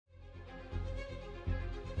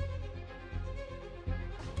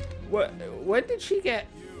What? When did she get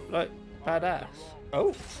like badass?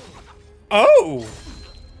 Oh. Oh.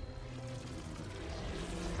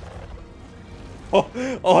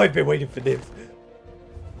 Oh! I've been waiting for this.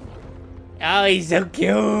 Oh, he's so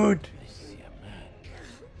cute.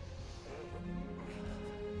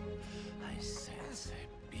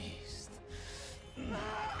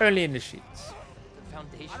 Early in the sheets. I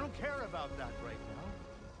don't care about that right now.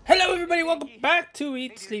 Hello, everybody. Welcome back to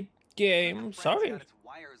Eat Sleep Game. Sorry,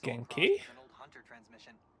 Genki.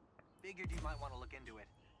 Figured you might want to look into it.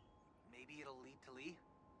 Maybe it'll lead to Lee.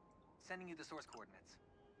 Sending you the source coordinates.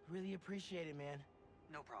 Really appreciate it, man.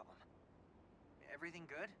 No problem. Everything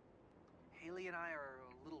good? Haley and I are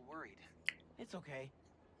a little worried. It's okay.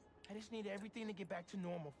 I just need everything to get back to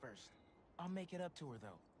normal first. I'll make it up to her,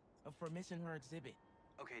 though. For missing her exhibit.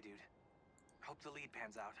 Okay, dude. Hope the lead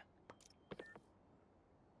pans out.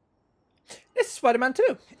 This is Spider-Man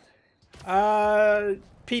 2.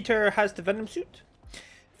 Peter has the Venom suit.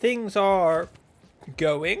 Things are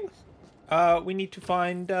going. We need to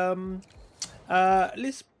find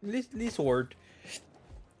Lizard,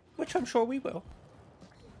 which I'm sure we will.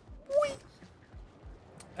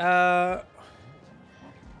 Let's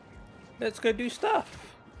go do stuff.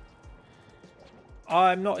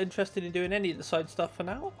 I'm not interested in doing any of the side stuff for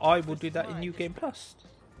now. I will do that in New Game Plus.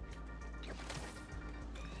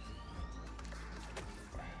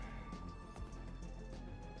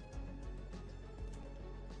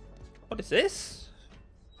 What is this?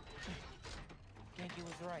 Genki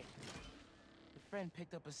was right. The friend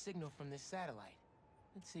picked up a signal from this satellite.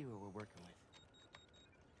 Let's see what we're working with.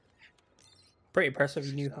 Pretty impressive.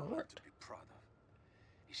 You knew how it worked. To be proud of.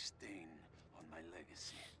 A stain on my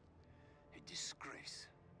legacy. A disgrace,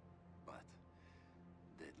 but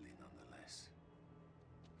deadly nonetheless.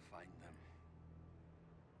 Find them.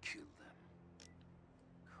 Kill them.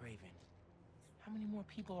 Craven. How many more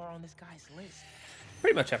people are on this guy's list?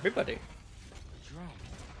 Pretty much everybody. The drone.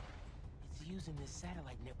 It's using this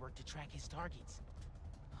satellite network to track his targets.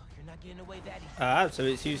 Oh, you're not getting away that easy. Ah, so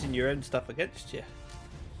it's using your own stuff against you.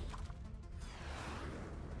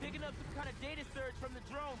 Picking up some kind of data surge from the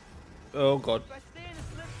drone. Oh god. If I stay in the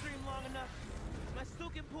slipstream long enough, my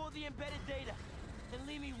suit can pull the embedded data and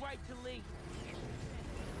lead me right to Lee.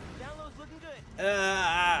 Download's looking good.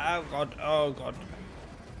 Oh god. Oh god.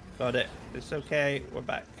 Got it. It's okay. We're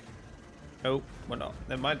back. Oh, we're not.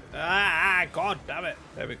 Never mind. Ah, god damn it.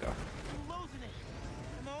 There we go. I'm losing it.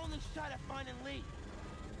 I'm my only shot at finding Lee.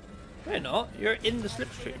 We're not. You're in the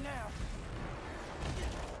slipstream.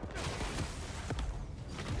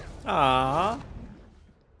 Ah.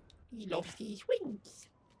 He lost his wings.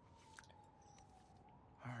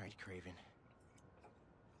 All right, Craven.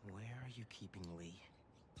 Where are you keeping Lee?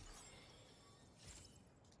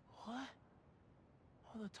 What?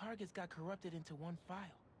 All the targets got corrupted into one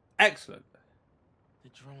file. Excellent. The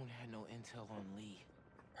drone had no intel on Lee.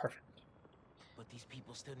 Perfect. But these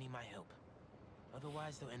people still need my help.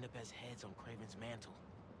 Otherwise, they'll end up as heads on Craven's mantle.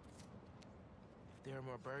 If there are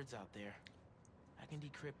more birds out there, I can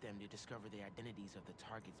decrypt them to discover the identities of the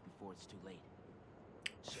targets before it's too late.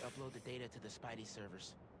 Should upload the data to the Spidey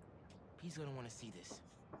servers. Pete's gonna want to see this.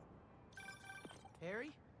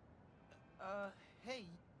 Harry? Hey,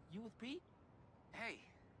 you with Pete? Hey.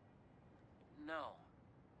 No.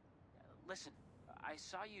 Listen, I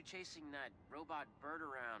saw you chasing that robot bird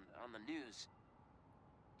around on the news.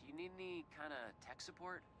 Do you need any kind of tech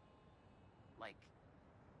support? Like,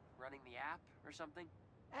 running the app or something?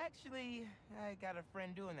 Actually, I got a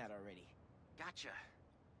friend doing that already. Gotcha.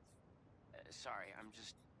 Sorry, I'm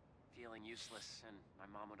just feeling useless, and my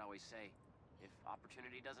mom would always say, if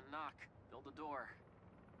opportunity doesn't knock, build a door.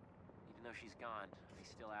 Even though she's gone, I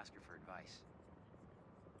still ask her for advice.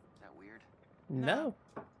 Is that weird? No.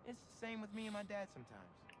 It's the same with me and my dad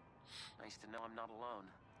sometimes. Nice to know I'm not alone.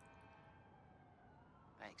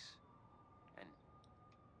 Thanks. And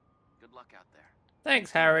good luck out there.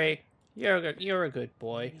 Thanks, Harry. You're a good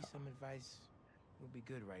boy. Maybe some advice would be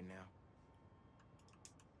good right now.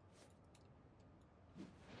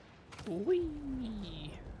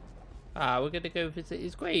 Whee! Ah, we're gonna go visit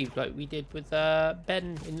his grave like we did with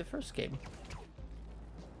Ben in the first game.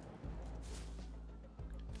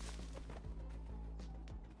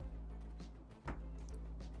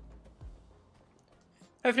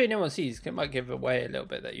 Hopefully no one sees. It might give away a little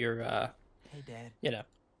bit that you're, Hey, Dad. you know.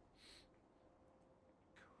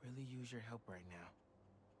 Could really use your help right now.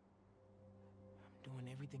 I'm doing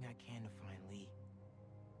everything I can to find Lee.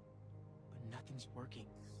 But nothing's working.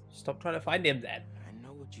 Stop trying to find him then. I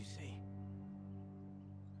know what you say.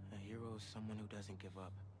 A hero is someone who doesn't give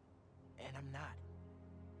up. And I'm not.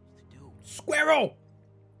 What's to do? Squirrel!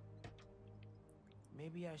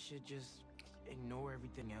 Maybe I should just ignore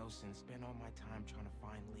everything else and spend all my time trying to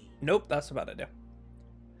find Lee. Nope, that's a bad idea.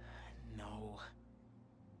 No.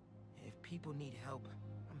 If people need help,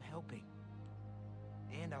 I'm helping.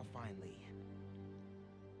 And I'll find Lee.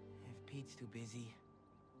 If Pete's too busy,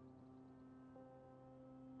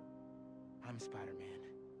 I'm Spider-Man.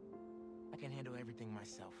 I can handle everything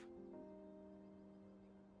myself.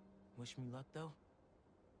 Wish me luck, though?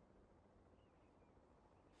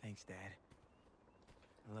 Thanks, Dad.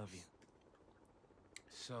 I love you.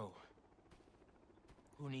 So,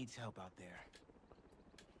 who needs help out there?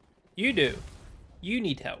 You do. You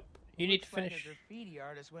need help. You need to Looks like finish. a graffiti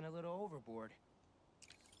artist went a little overboard.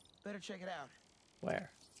 Better check it out.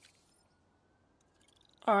 Where?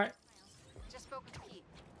 Alright. Just spoke with Pete.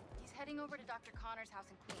 He's heading over to Dr. Connor's house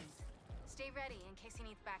in Queens. Stay ready in case he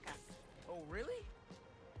needs backup. Oh, really?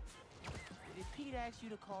 Did Pete ask you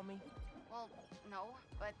to call me? Well, no,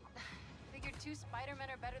 but figured 2 Spider-Men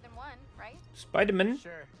are better than 1, right? Spiderman.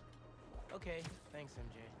 Sure. Okay, thanks,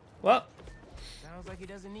 MJ. Well, Sounds like he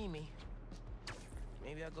doesn't need me.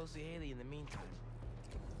 Maybe I'll go see Haley in the meantime.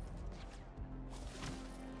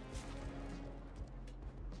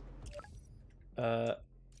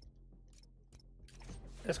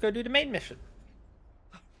 let's go do the main mission.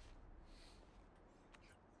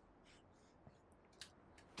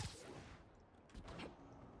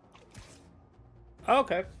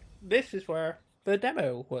 Okay, this is where the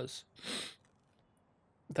demo was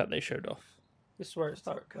that they showed off. This is where it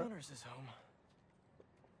started. Right? Connors is home.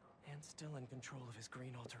 And still in control of his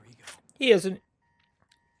green alter ego. He isn't.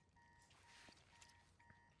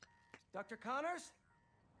 Dr. Connors?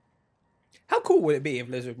 How cool would it be if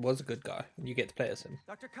Lizard was a good guy and you get to play as him?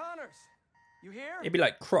 Dr. Connors! You here? It'd be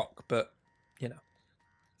like Croc, but, you know.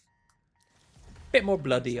 Bit more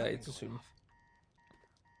bloody, I'd assume.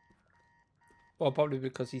 Well, probably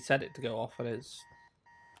because he said it to go off and it's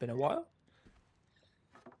been a while.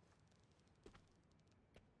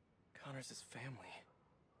 Connors' family.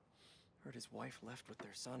 Heard his wife left with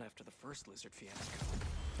their son after the first lizard fiasco.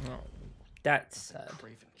 Oh, that's sad.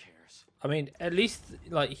 Craven cares. I mean, at least,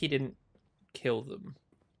 like, he didn't kill them.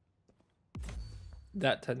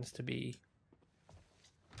 That tends to be...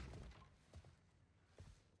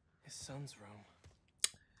 His son's room.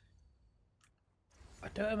 I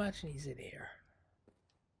don't imagine he's in here.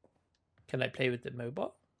 Can I play with the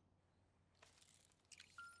mobile?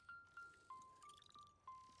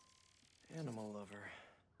 Animal lover.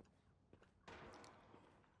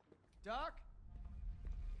 Doc?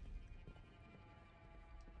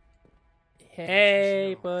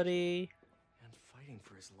 Hey, Zero. buddy. And fighting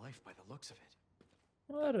for his life by the looks of it.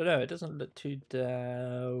 Well, I don't know. It doesn't look too...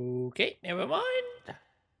 okay, never mind.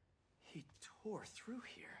 He tore through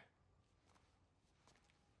here.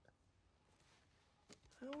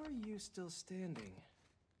 How are you still standing?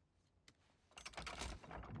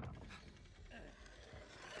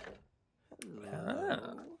 Hello?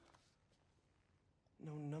 Ah.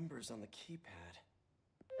 No numbers on the keypad.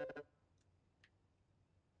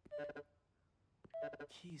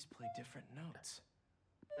 Keys play different notes.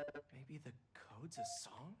 Maybe the code's a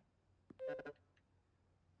song?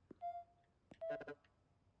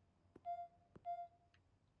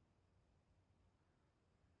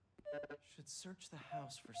 Should search the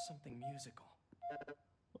house for something musical.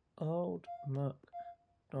 Old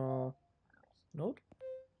MacDonald.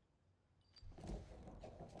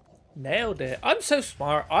 Nailed it. I'm so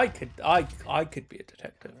smart. I could be a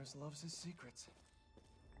detective. Connors loves his secrets.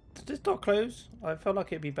 Did this door close? I felt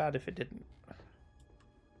like it'd be bad if it didn't.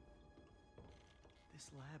 This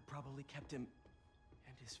lab probably kept him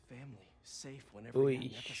and his family safe whenever he had an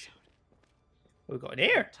Oy. episode. What we got in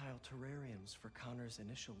here? Reptile terrariums for Connor's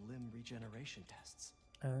initial limb regeneration tests.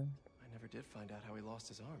 I never did find out how he lost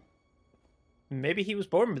his arm. Maybe he was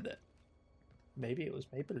born with it. Maybe it was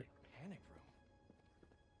Maybelline. Panic room.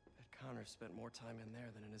 Bet Connor spent more time in there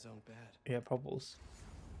than in his own bed. Yeah, probbles.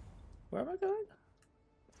 Where am I going?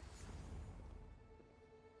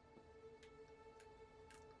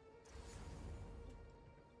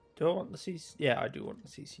 Do I want the CCTV? Yeah, I do want the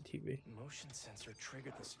CCTV. Motion sensor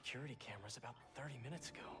triggered the security cameras about 30 minutes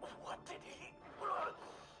ago. What did he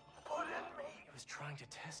put in me? He was trying to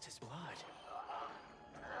test his blood.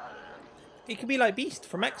 It could be like Beast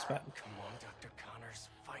from X-Men. Come on, Dr. Connors,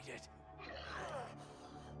 fight it.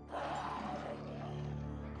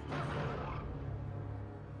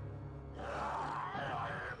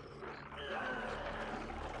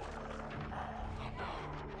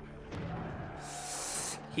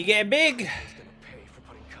 He getting big. He's gonna pay for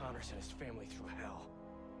putting Connors and his family through hell.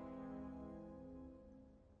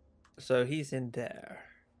 So he's in there.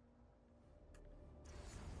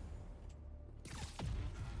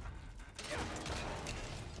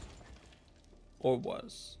 Or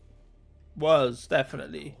was. Was,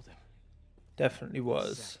 definitely. Hold him. Definitely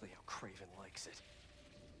was. Exactly how Craven likes it.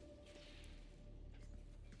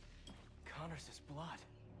 Connors' blood.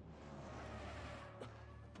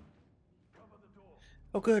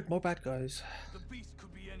 Oh good, more bad guys. The beast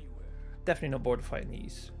could be anywhere. Definitely not bored of fighting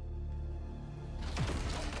these.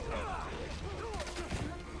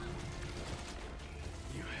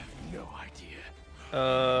 You have no idea.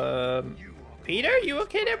 Peter, you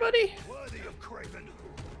okay there, buddy? Worthy of Craven.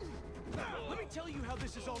 Let me tell you how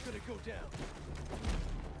this is all gonna go down.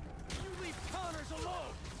 You leave Connors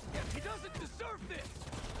alone. He doesn't deserve this.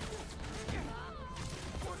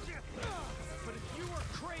 But if you or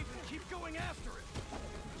Craven keep going after him,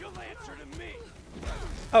 you'll answer to me.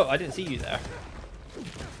 Oh, I didn't see you there.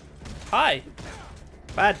 Hi.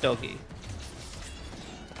 Bad doggy.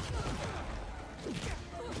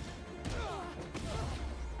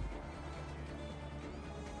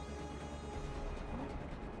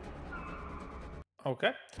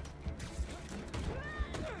 Okay.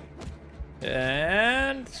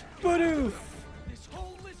 And Spudoof. This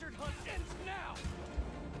whole lizard hunt ends now.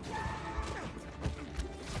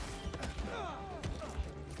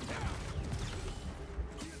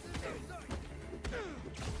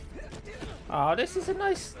 Oh, this is a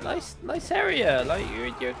nice area. Like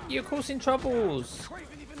you're causing troubles.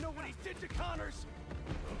 Craven even know what he did to Connors.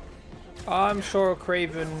 I'm sure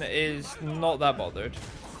Craven is not that bothered.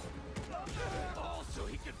 Oh, so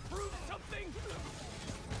he could prove something.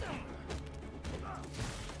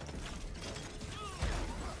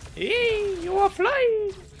 Hey, you are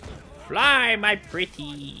flying. Fly, my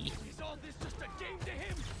pretty. Is all this just a game to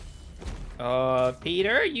him?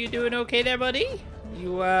 Peter, you doing okay there, buddy?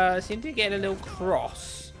 You seem to get a little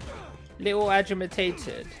cross, little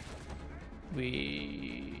agitated.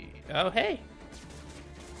 Oh hey.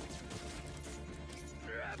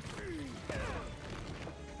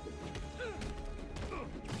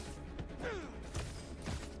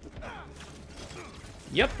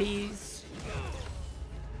 Yuppies.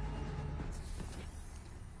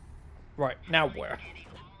 Right, now where?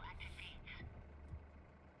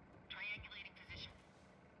 Triangulating position.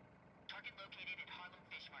 Target located at Harlem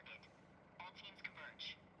Fish Market. All teams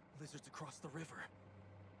converge. Lizards across the river.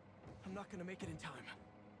 I'm not gonna make it in time.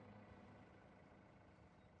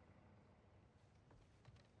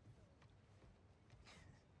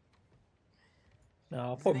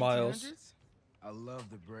 No, poor Miles. I love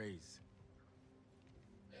the Braves.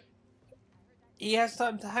 He has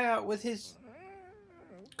time to hang out with his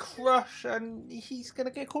crush and he's gonna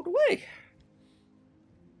get called away.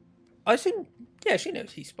 I assume, yeah, she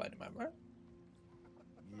knows he's Spider-Man, right?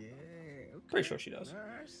 Yeah, okay. Pretty sure she does.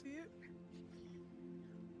 I see it.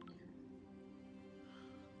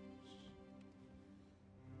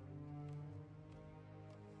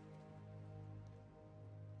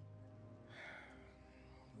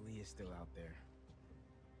 Lee is still out there.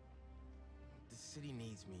 The city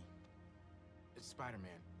needs me. It's Spider-Man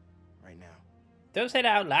right now. Don't say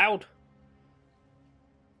that out loud.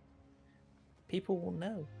 People will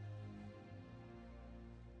know.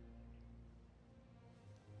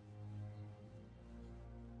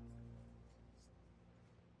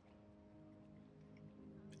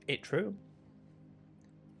 It true.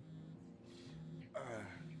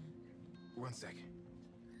 One second.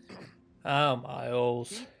 Oh,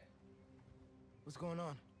 Miles. What's going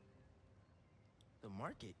on? The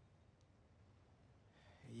market?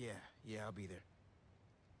 Yeah, I'll be there.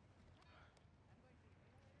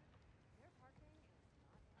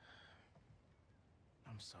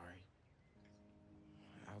 I'm sorry.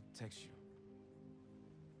 I'll text you.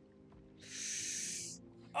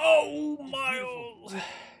 Oh, Miles.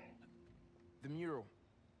 The mural.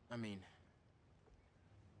 I mean.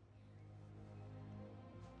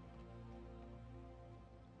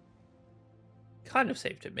 Kind of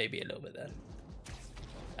saved it maybe a little bit then.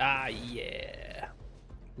 Ah, yeah.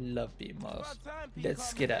 Love being Miles. Let's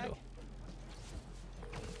skedaddle.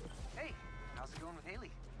 Hey, how's it going with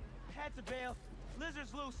Haley? Had to bail.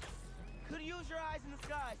 Lizard's loose. Could use your eyes in the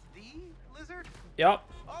skies. The lizard? Yep.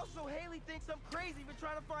 Also, Haley thinks I'm crazy for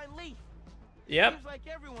trying to find Lee. Yep. Seems like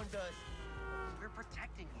everyone does. We're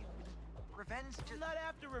protecting you. Revenge I'm just... not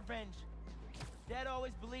after revenge. Dad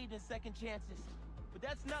always believed in second chances. But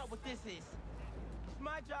that's not what this is. It's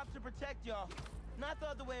my job to protect y'all, not the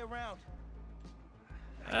other way around.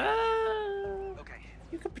 Okay.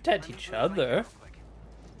 You can protect each other.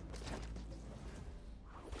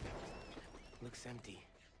 Looks empty,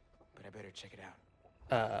 but I better check it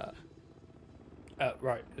out.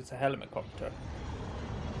 Right. It's a helicopter.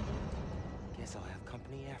 Guess I'll have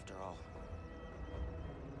company after all.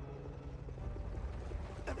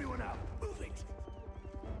 Everyone out. Move it.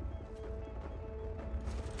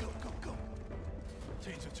 Go, go, go.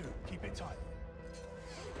 Taser 2, keep it tight.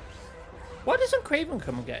 Why doesn't Craven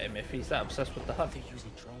come and get him if he's that obsessed with the hunt? They're using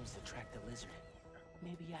drones to track the lizard.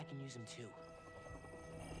 Maybe I can use them too.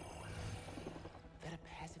 That a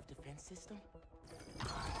passive defense system?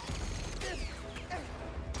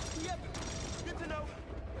 Yep. Good to know.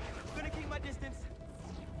 Gonna keep my distance.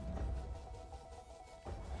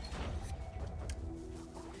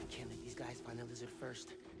 Can't let these guys find the lizard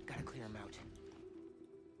first. Gotta clear them out.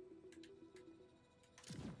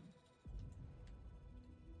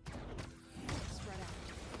 Spread out.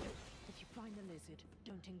 If you find the lizard,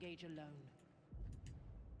 don't engage alone.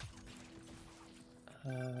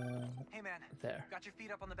 Hey man, There. got your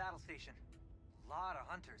feet up on the battle station. Lot of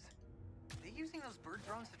hunters. They using those bird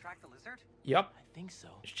drones to track the lizard? Yup. I think so.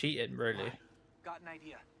 It's cheating, really. Got an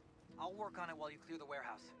idea. I'll work on it while you clear the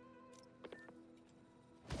warehouse.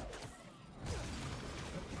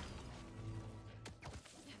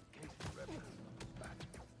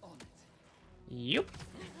 Yup.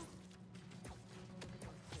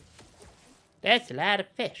 That's a lot of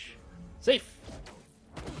fish. Safe.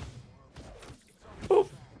 Oof.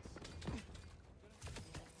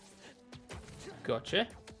 Gotcha.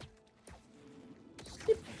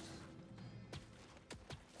 Slip.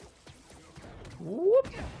 Whoop.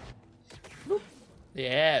 Whoop.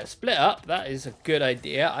 Yeah, split up. That is a good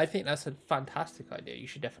idea. I think that's a fantastic idea. You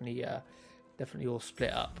should definitely all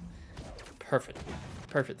split up. Perfect.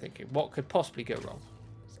 Perfect thinking. What could possibly go wrong?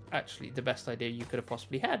 It's actually the best idea you could have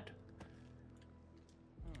possibly had.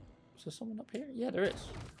 Is there someone up here? Yeah, there is.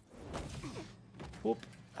 Whoop.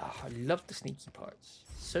 Oh, I love the sneaky parts.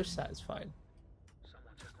 So satisfying.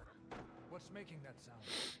 What's making that sound?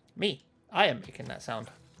 Me. I am making that sound.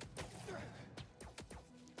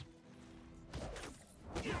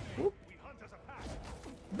 Whoop.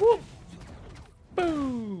 Whoop.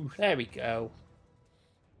 Boo. There we go.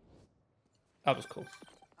 That was cool.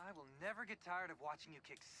 I will never get tired of watching you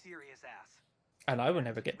kick serious ass. And I will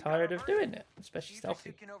never get tired of doing it, especially stealthy.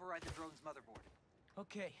 You can override the drone's motherboard.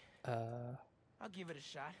 Okay, I'll give it a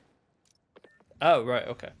shot. Oh, right,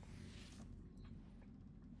 okay.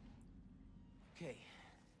 Okay,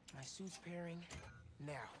 my suit's pairing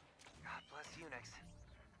now. God bless Unix.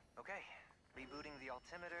 Okay, rebooting the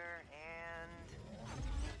altimeter and...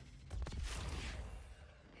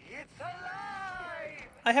 It's alive!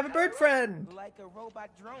 I have a bird friend! Like a robot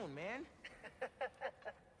drone, man. And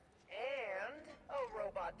a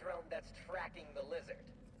robot drone that's tracking the lizard.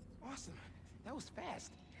 Awesome. That was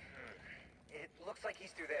fast. It looks like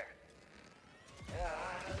he's through there.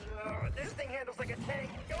 This thing handles like a tank.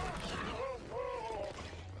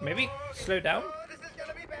 Maybe slow down? This is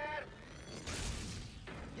gonna be bad.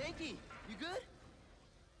 Yankee, you good?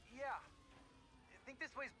 Yeah. I think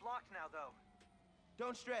this way's blocked now, though.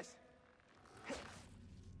 Don't stress.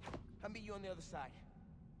 I'll meet you on the other side.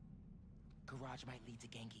 Garage might lead to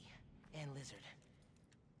Genki and Lizard.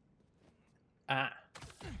 Ah.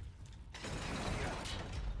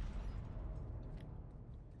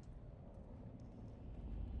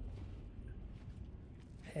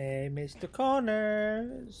 Hey, Mr.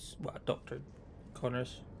 Connors. Well, Dr.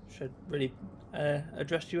 Connors should really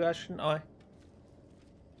address you as, shouldn't I?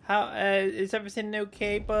 How is everything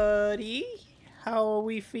okay, buddy? How are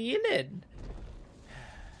we feeling?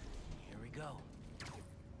 Here we go.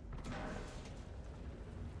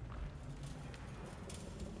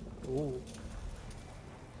 Ooh.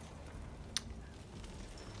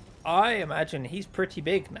 I imagine he's pretty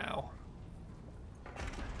big now.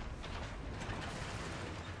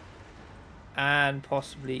 And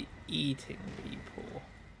possibly eating people.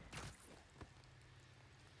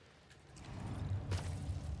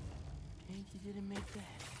 Yankee didn't make that.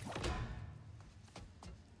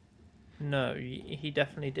 No, he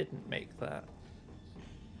definitely didn't make that.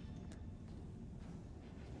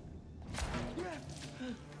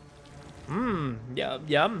 Mmm, yum,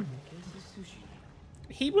 yum.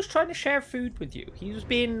 He was trying to share food with you. He was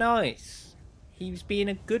being nice. He was being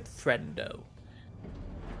a good friendo.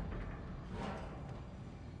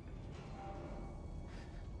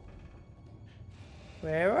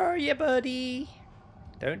 Where are you, buddy?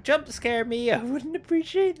 Don't jump to scare me. I wouldn't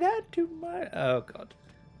appreciate that too much. Oh, God.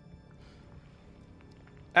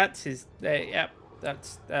 That's his... yep,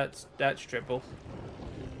 that's Dribble.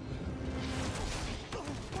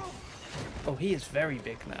 Oh, he is very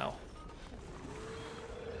big now.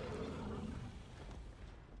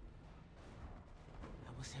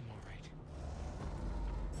 That was him, all right.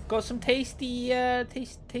 Got some tasty,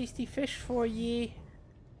 tasty fish for ye.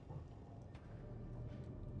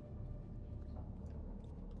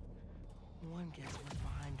 One guess what's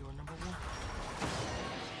behind door number 1.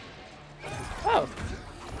 Oh.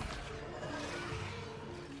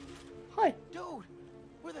 Hi. Dude,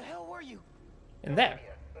 where the hell were you? In there.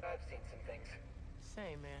 But I've seen some things.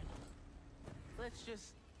 Same, man. Let's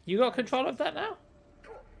just... You got control of that now?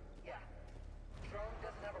 Cool. Yeah. Drone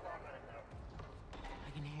doesn't have a lock on it though. I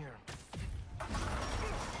can hear him.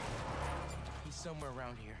 He's somewhere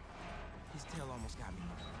around here. His tail almost got me.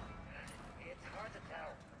 It's hard to tell.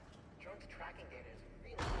 Drone's tracking data is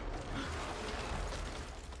really...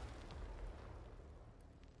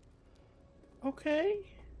 Okay.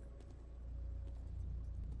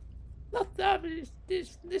 Not that.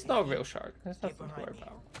 It's not a real shark. There's nothing to worry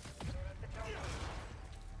about.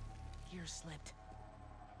 Gear slipped.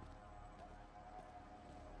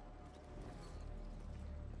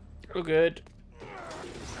 Oh, good.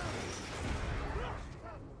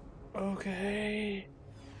 Okay.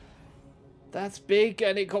 That's big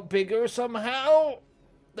and it got bigger somehow.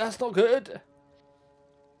 That's not good.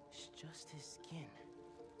 It's just his skin.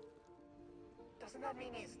 Doesn't that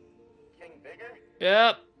mean he's getting bigger?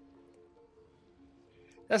 Yep.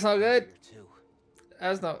 That's not good. Here too.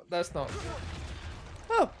 That's not.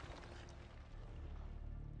 Oh.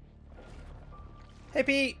 Hey,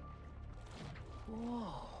 Pete.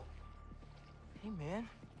 Whoa. Hey, man.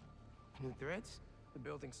 New threads? The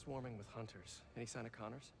building's swarming with hunters. Any sign of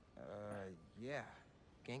Connors? Yeah.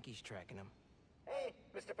 Genki's tracking him. Hey,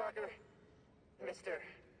 Mr. Parker. Mr.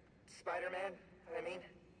 Spider-Man, I mean.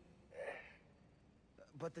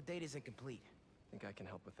 But the data's incomplete. Think I can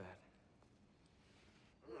help with that.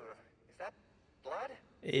 Ugh, is that blood?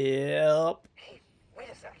 Yep. Hey, wait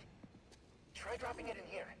a sec. Try dropping it in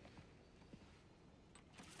here.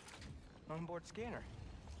 Onboard scanner.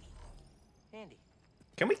 Handy.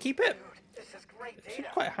 Can we keep it? Dude, this is great It's data.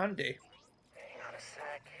 quite handy. Hang on a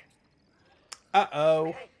sec.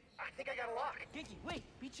 Uh-oh. Hey, I think I got a lock. Genki, wait,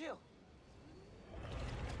 be chill.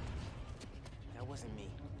 That wasn't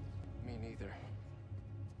me. Me neither.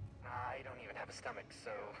 I don't even have a stomach,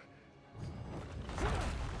 so...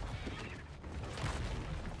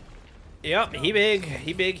 Yep, he big.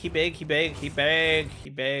 He big, he big, he big, he big, he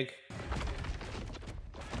big.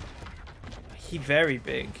 He very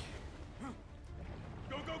big.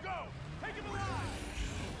 Go, go, go! Take him alive!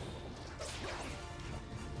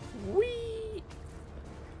 Whee!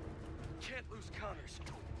 Can't lose Connors.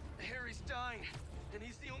 Harry's dying, and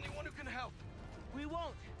he's the only one who can help. We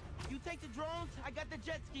won't. You take the drones, I got the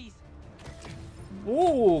jet skis.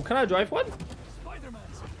 Ooh, can I drive one?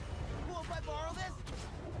 Spider-Man's. Cool if I borrow this?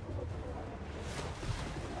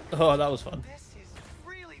 Oh, that was fun. This is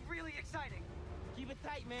really, really exciting. Keep it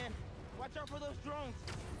tight, man. Watch out for those drones.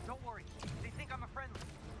 Don't worry. They think I'm a friendly.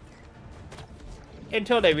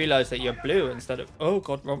 Until they realize that you're blue instead of... Oh,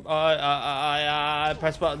 God. Wrong. I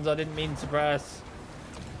pressed buttons I didn't mean to press.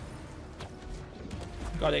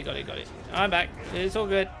 Got it, got it, got it. I'm back. It's all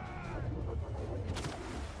good.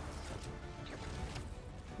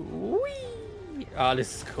 Whee! Oh,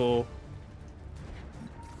 this is cool.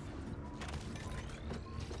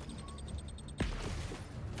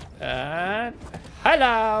 And...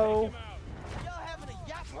 Hello! Y'all having a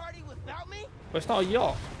yacht party without me? Well, it's not a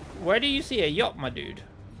yacht. Where do you see a yacht, my dude?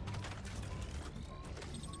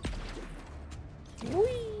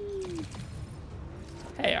 Whee!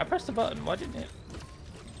 Hey, I pressed the button. Why didn't it?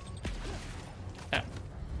 Oh.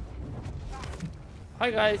 Hi,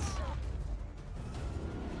 guys.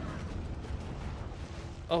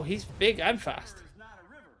 Oh, he's big and fast. It's not a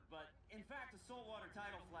river, but in fact a saltwater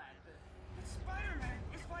tidal flat. The Spider-Man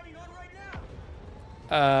is fighting on right now.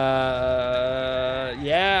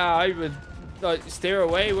 Yeah, I would like steer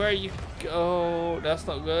away where you go. That's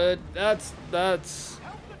not good. That's Help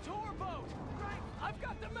the tour boat! Right, I've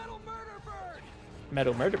got the metal murder bird!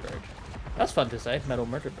 metal murder bird. That's fun to say. Metal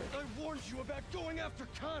murder bird. I warned you about going after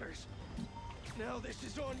Connors. Now this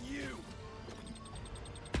is on you.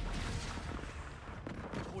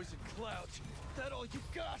 Poison clouds. That all you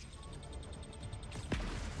got?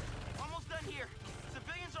 Almost done here.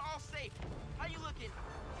 Civilians are all safe. How you looking?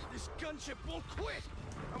 This gunship won't quit.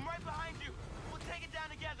 I'm right behind you. We'll take it down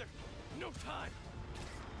together. No time.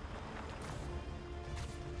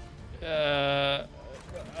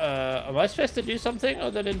 Am I supposed to do something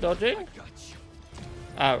other than dodging? I got you.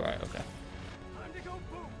 Ah, right, okay. Time to go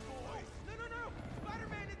boom, boys. No.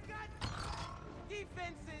 Spider-Man has got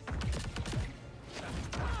defenses.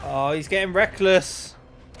 Oh, he's getting reckless.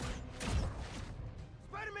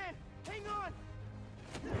 Spider-Man, hang on.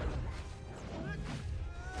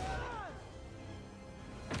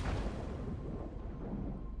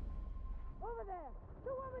 Over there.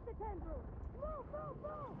 The one with the tendrils. Move.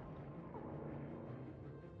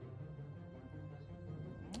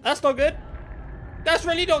 That's not good. That's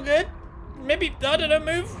really not good. Maybe, I don't know,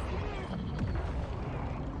 move.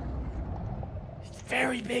 He's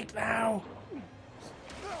very big now.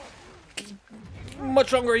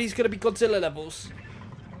 Much longer he's going to be Godzilla levels.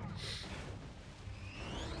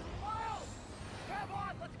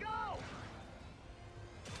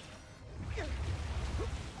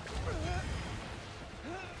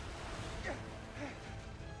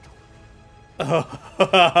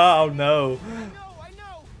 Oh no. I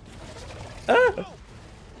know. Ah.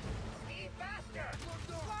 Speed faster.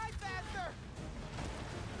 Fly faster.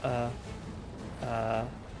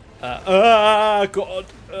 God.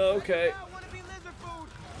 Okay. I want to be lizard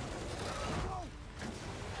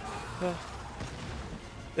food.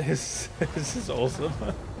 This is awesome.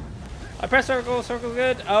 I press circle, circle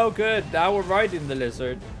good. Oh good. Now we're riding the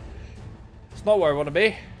lizard. It's not where I want to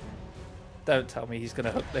be. Don't tell me he's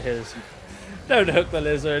gonna hook his. Don't hook the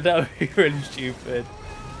lizard. That would be really stupid.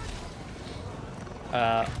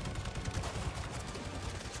 Everyone,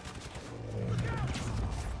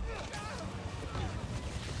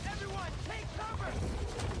 take cover.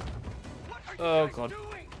 What are you Oh guys God.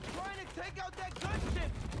 doing? Trying to take out that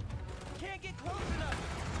gunship. Can't get close enough.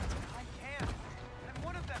 I can. I'm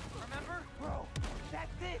one of them, remember? Bro,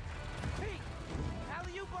 that's it. Pete,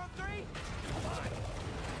 alley-oop on 3. Come on.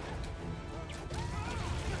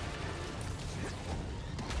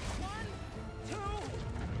 1, 2,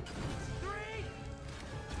 3.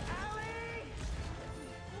 Alley.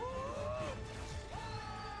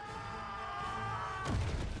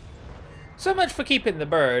 So much for keeping the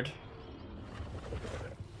bird.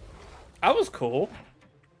 That was cool.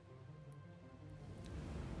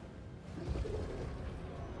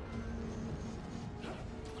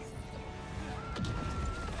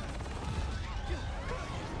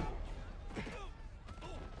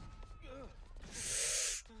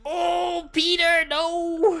 Oh, Peter,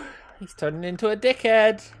 no! He's turning into a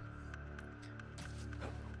dickhead.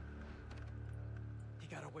 He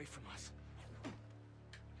got away from us.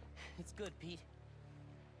 It's good, Pete.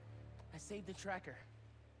 I saved the tracker.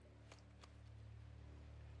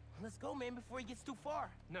 Let's go, man, before he gets too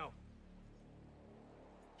far. No.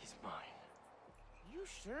 He's mine. You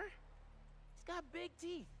sure? He's got big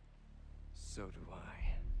teeth. So do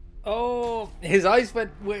I. Oh, his eyes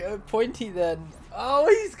went pointy then. Oh,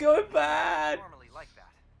 he's going bad. Normally like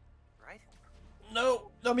that, right?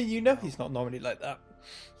 No, I mean, you know he's not normally like that.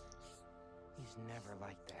 He's never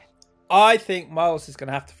like that. I think Miles is going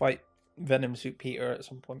to have to fight Venom Suit Peter at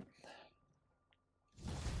some point.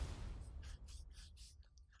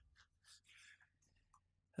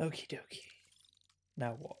 Okie dokie.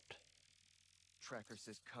 Now what? Tracker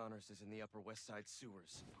says Connors is in the Upper West Side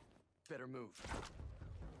sewers. Better move.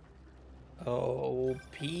 Oh,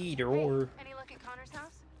 Peter. Hey, any look at Connor's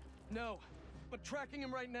house? No, but tracking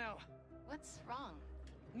him right now. What's wrong?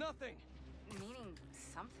 Nothing. Meaning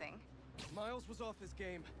something. Miles was off his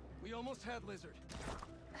game. We almost had Lizard.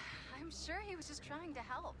 I'm sure he was just trying to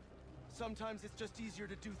help. Sometimes it's just easier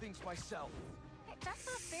to do things myself. Hey, that's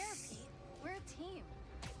not fair, Pete. We're a team.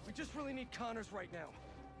 We just really need Connors right now.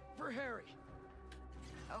 For Harry.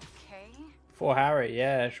 Okay. For Harry,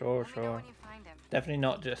 yeah, sure, Let me know sure. when you find him. Definitely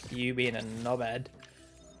not just you being a knobhead.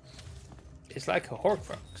 It's like a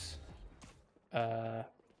Horcrux.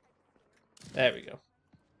 There we go.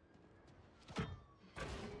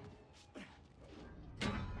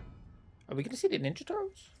 Are we going to see the Ninja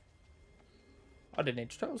Turtles? Are the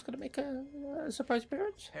Ninja Turtles going to make a surprise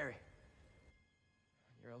appearance? Harry,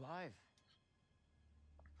 you're alive.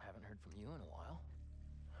 I haven't heard from you in a while.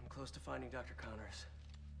 I'm close to finding Dr. Connors.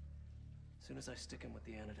 As soon as I stick him with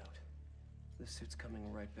the antidote, this suit's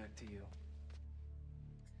coming right back to you.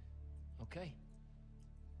 Okay.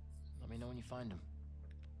 Let me know when you find him.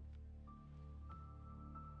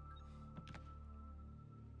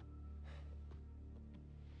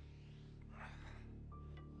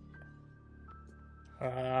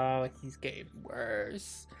 Oh, he's getting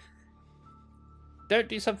worse. Don't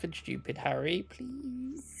do something stupid, Harry,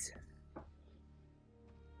 please.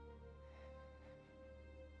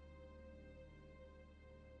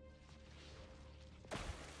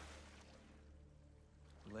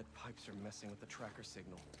 Lead pipes are messing with the tracker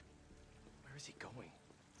signal. Where is he going?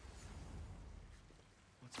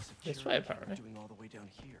 What's a security This way, camera apparently. doing all the way down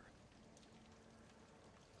here?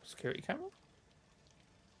 Security camera?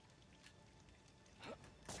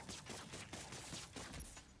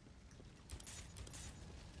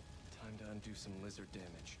 Time to undo some lizard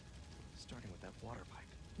damage. Starting with that water pipe.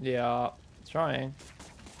 Yeah, trying.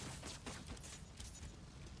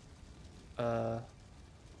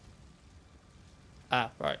 Ah,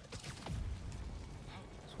 right.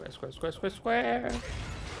 Square, square, square, square, square.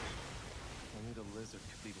 lizard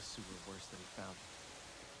could leave a sewer worse than he found it.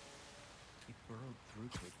 He burrowed through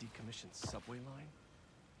to a decommissioned subway line?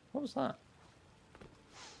 What was that?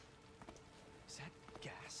 Is that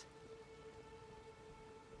gas?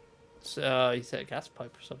 So he set a gas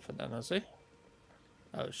pipe or something then, has he?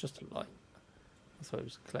 Oh, it's just a light. I thought it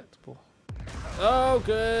was a collectible. Oh,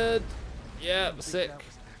 good. Yeah, I'm sick. That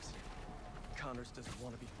was an accident. Connors doesn't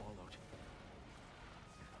want to be followed.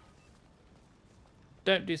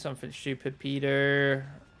 Don't do something stupid,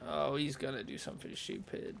 Peter. Oh, he's gonna do something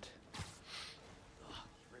stupid. Ugh,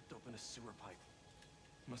 he ripped open a sewer pipe.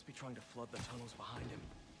 He must be trying to flood the tunnels behind him.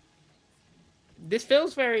 This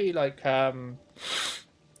feels very like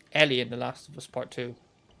Ellie in The Last of Us Part 2.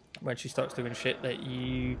 When she starts doing shit that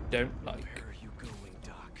you don't like. Where are you going,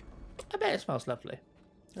 Doc? I bet it smells lovely.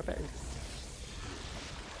 I bet it...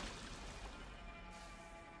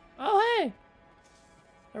 Oh, hey!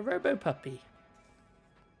 A robo puppy.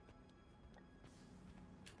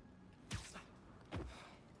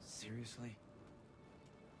 Seriously?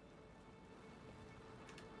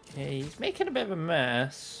 Yeah, he's making a bit of a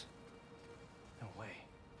mess. No way.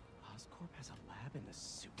 Oscorp has a lab in the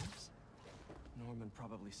sewers? Norman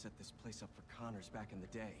probably set this place up for Connors back in the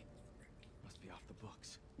day. Must be off the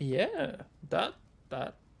books. Yeah, that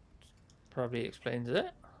probably explains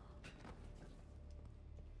it.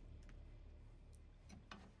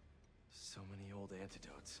 So many old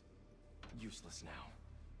antidotes. Useless now.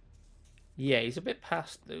 Yeah, he's a bit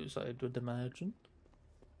past those, I would imagine.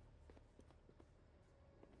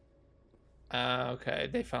 Okay,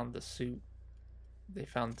 they found the suit. They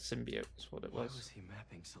found the symbiote, is what it was. Why was he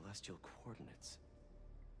mapping celestial coordinates?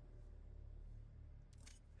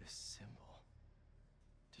 This symbol.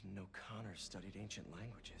 Didn't know Connors studied ancient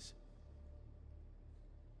languages.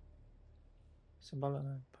 Symbol of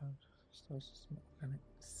star system organic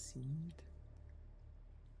seed.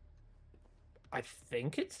 I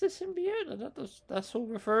think it's the symbiote. That's all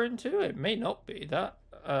referring to. It may not be. That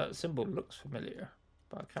symbol looks familiar,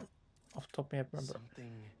 but I can't off the top of my head remember.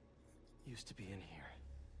 Something used to be in here.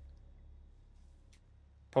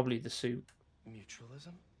 Probably the suit.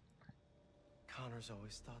 Mutualism? Connors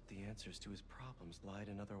always thought the answers to his problems lied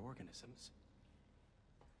in other organisms.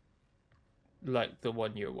 Like the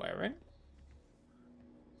one you're wearing?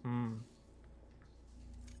 Hmm.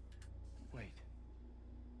 Wait.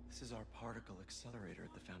 This is our particle accelerator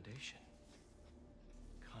at the Foundation.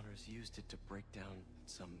 Connors used it to break down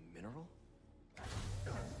some mineral?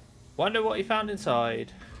 Wonder what he found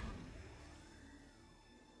inside.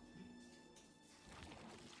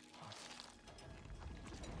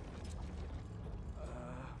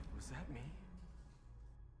 Was that me?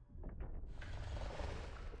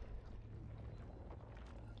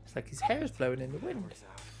 It's like his hair is blowing in the wind. Power's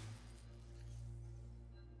out.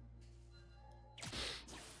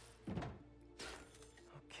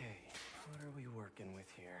 Okay, what are we working with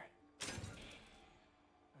here?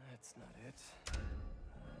 That's not it.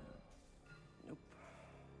 Nope.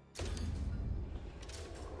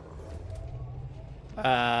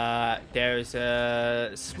 There's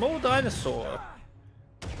a small dinosaur.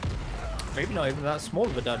 Maybe not even that small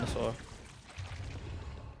of a dinosaur.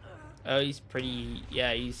 Oh, he's pretty.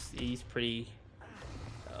 Yeah, he's pretty.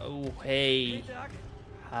 Oh, hey. Hey, Doc.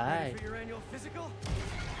 Hi. Ready for your annual physical?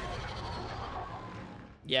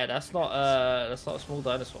 Yeah, that's not a small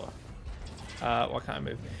dinosaur. Why can't I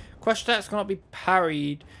move? Crush attacks cannot be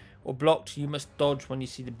parried or blocked. You must dodge when you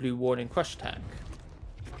see the blue warning crush attack.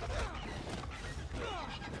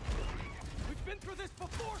 We've been through this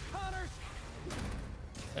before, Connors.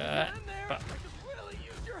 But I could really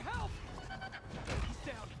use your help.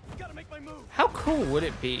 He's down. Gotta make my move. how cool would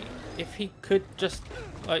it be if he could just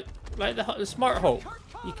like the smart Hulk?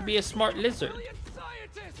 He could be a smart lizard.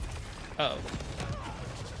 Oh.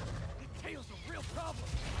 Tail's a real problem.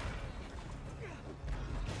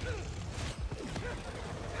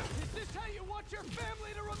 Is this how you want your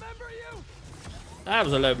family to remember you? That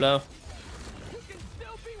was a low blow. You can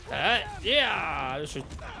still be one of them. Yeah, I should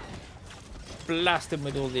blast him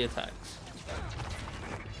with all the attacks.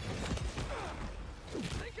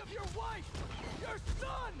 Think of your wife, your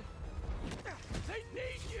son. They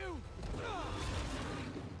need you.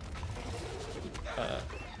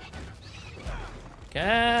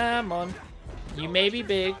 Come on. You may be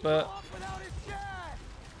big, but Without his dad.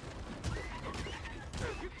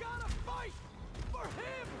 You gotta fight for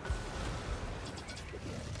him.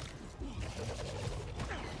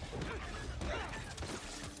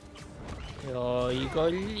 oh, you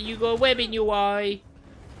got a web in your eye.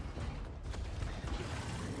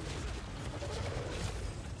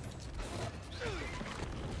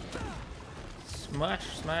 Smash,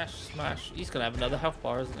 smash, smash. He's gonna have another health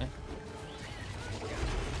bar, isn't he?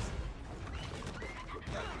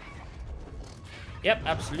 Yep,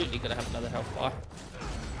 absolutely gonna have another health bar.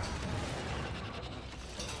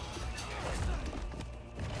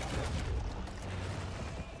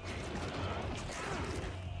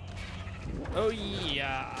 Oh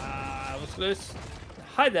yeah, what's this?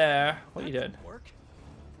 Hi there. What are you doing?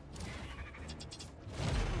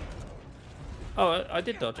 Oh, I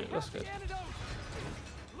did dodge it. That's good.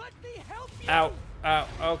 Ow, ow.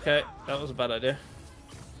 Okay, that was a bad idea.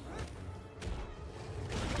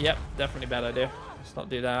 Yep, definitely bad idea. Let's not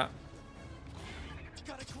do that.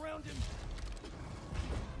 Gotta ground him.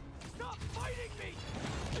 Stop fighting me.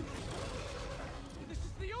 This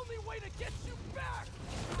is the only way to get you back.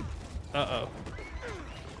 Uh-oh.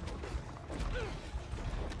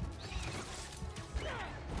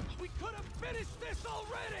 We could have finished this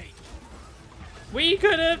already. We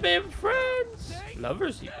could have been friends.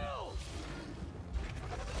 Lovers, even.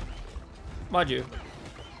 Mind you,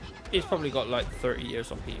 he's probably got like 30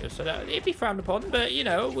 years on Peter, so that it'd be frowned upon, but you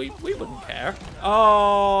know, we wouldn't care.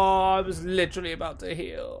 Oh, I was literally about to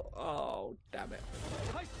heal. Oh, damn it.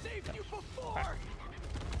 I saved you before.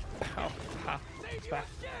 Pow, pow. Smash,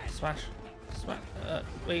 smash, smash.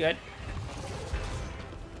 Where you going?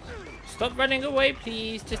 Stop running away,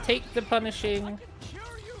 please. Just take the punishing.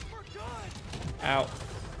 Ow.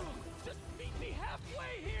 Just meet me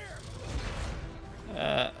halfway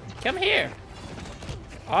here. Come here.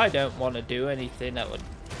 I don't want to do anything that would...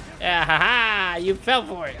 Ah, ha ha! You fell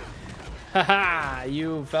for it! Ha ha!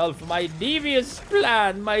 You fell for my devious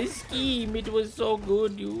plan, my scheme. It was so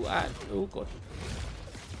good. You had... Oh, God.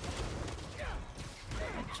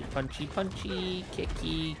 Punchy, punchy, punchy.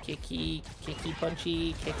 Kicky, kicky, kicky,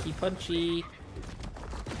 punchy, kicky, punchy.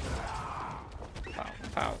 Pow,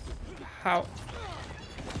 pow, pow.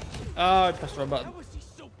 Oh, I pressed the wrong button. How is he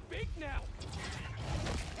so big now?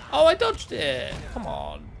 Oh, I dodged it. Come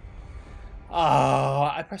on. Oh,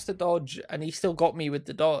 I pressed the dodge and he still got me with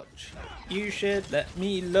the dodge. You should let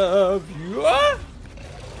me love you. Ah!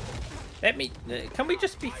 Let me... Can we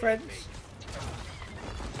just be friends?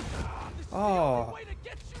 Oh.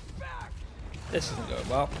 This isn't going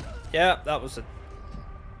well. Yeah, that was a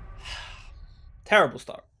terrible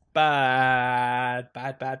start. Bad,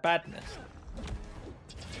 bad, bad, badness.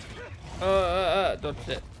 Dodged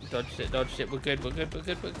it, dodged it, dodged it. We're good, we're good, we're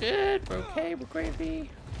good, we're good. We're okay, we're gravy.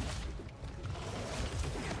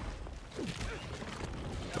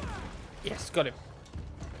 Yes, got him.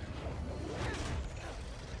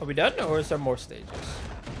 Are we done, or is there more stages?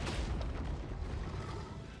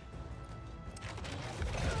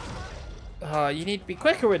 You need to be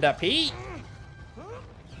quicker with that, Pete.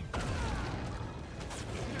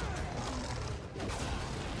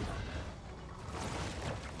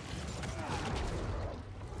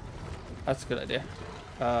 That's a good idea.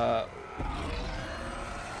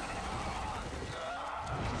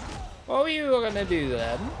 What were you gonna do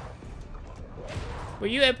then? Were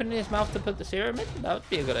you opening his mouth to put the serum in? That would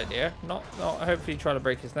be a good idea. Not hopefully trying to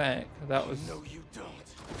break his neck. That was... No, you don't.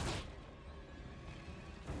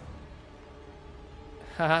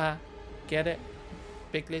 Haha. Get it?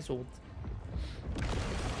 Big lizard.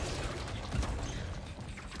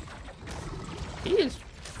 He is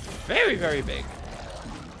very, very big.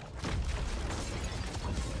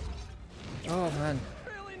 Oh, man.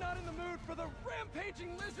 Really not in the mood for the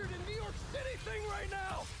rampaging lizard in New York City thing right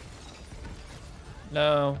now.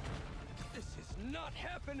 No. This is not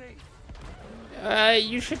happening.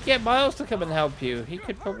 You should get Miles to come and help you. He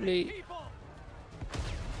could probably...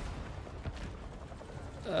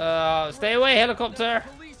 stay away, helicopter.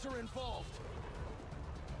 Police are involved.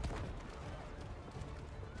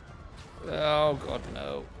 Oh, God,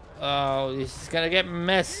 no. Oh, this is gonna get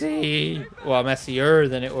messy. Well, messier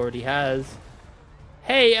than it already has.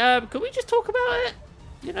 Hey, can we just talk about it?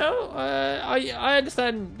 You know, I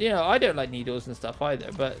understand, you know, I don't like needles and stuff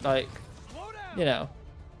either, but, like, you know.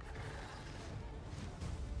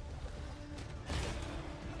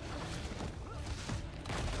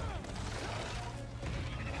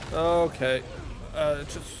 Okay.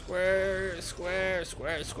 Just square.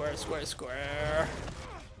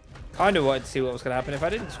 Kind of wanted to see what was going to happen if I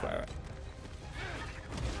didn't square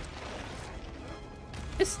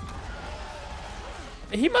it.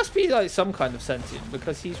 He must be like some kind of sentient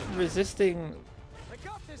because he's resisting.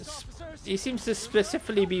 He seems to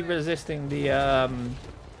specifically be resisting the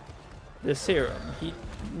serum. He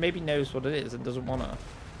maybe knows what it is and doesn't want to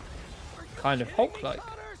kind of Hulk-like.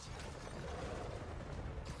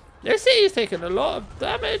 Let's see, he's taking a lot of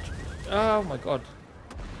damage. Oh my God.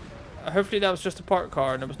 Hopefully that was just a parked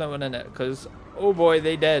car and there was no one in it, because oh boy,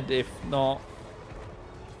 they dead if not.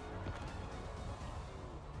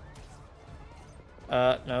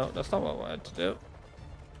 No, that's not what I wanted to do.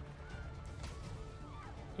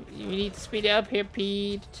 You need to speed it up here,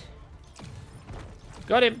 Pete.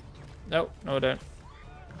 Got him. No, no, I don't.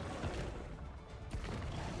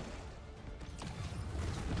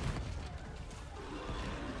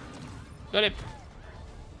 Got him.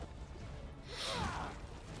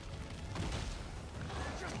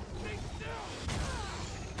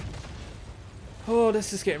 Oh,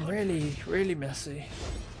 this is getting really, really messy.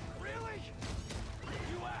 Really?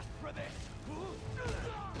 You asked for this.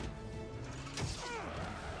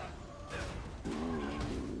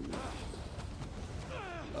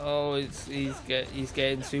 Oh, he's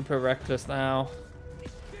getting super reckless now.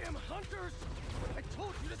 Damn hunters! I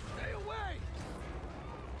told you to stay away.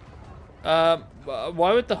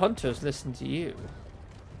 Why would the hunters listen to you?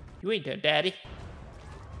 You ain't dead, daddy.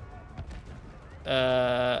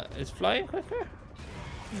 Is flying quicker?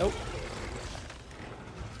 Nope.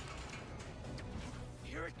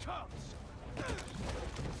 Here it comes. You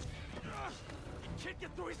can't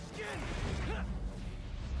get through his skin.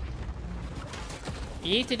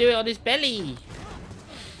 You need to do it on his belly.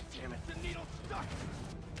 Damn it, the needle's stuck.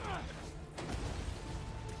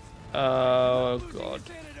 Oh god.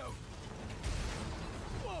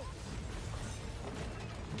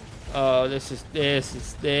 Oh, this is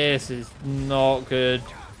not good.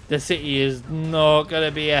 The city is not gonna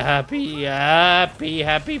be a happy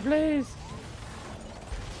place.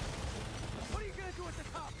 What are you gonna do at the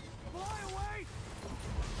top? Fly away?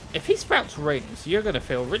 If he sprouts rings, you're gonna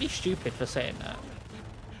feel really stupid for saying that.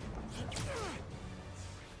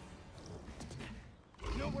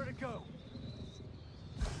 Nowhere to go.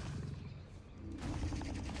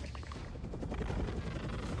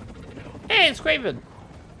 Hey, it's Craven.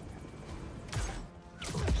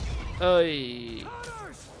 Oi.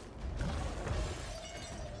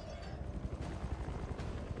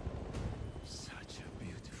 Such a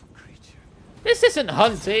beautiful creature. This isn't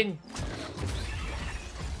hunting.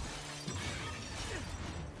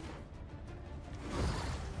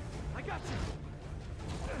 I got you.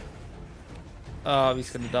 Oh, he's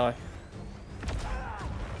gonna die.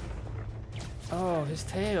 Oh, his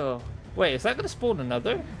tail. Wait, is that gonna spawn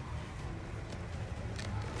another?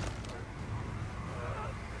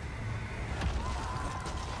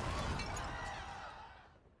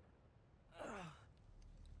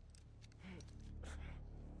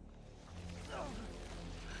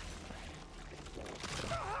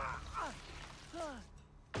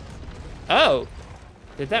 Oh!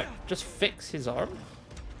 Did that just fix his arm?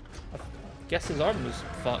 I guess his arm was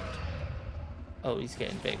fucked. Oh, he's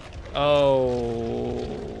getting big. Oh,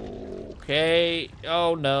 okay.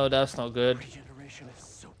 Oh no, that's not good. Regeneration is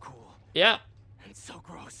so cool. Yeah. And so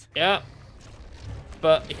gross. Yeah.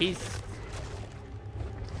 But he's...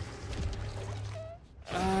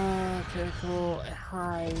 okay, cool.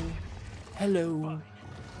 Hi. Hello.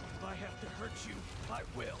 If I have to hurt you, I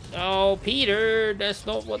will. Oh, Peter, that's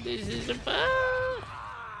not what this is about.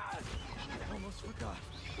 I almost forgot.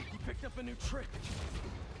 You picked up a new trick.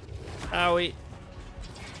 Owie.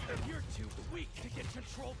 You're too weak to get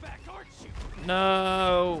control back, aren't you?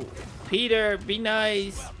 No. Peter, be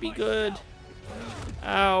nice. Be good.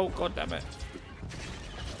 Ow, god damn it.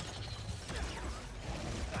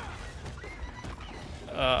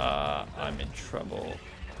 I'm in trouble.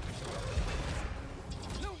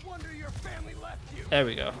 No wonder your family left you. There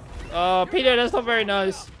we go. Oh, Peter, that's not very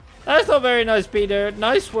nice. That's not very nice, Peter.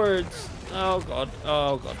 Nice words. Oh god.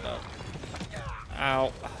 Oh god, no.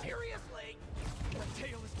 Ow. Seriously? The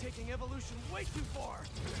tail is taking evolution way too far.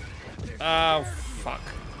 Oh, fuck.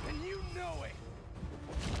 And you know it.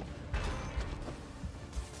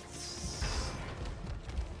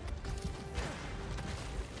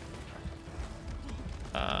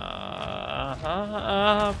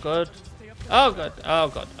 Good. Oh, good. Oh,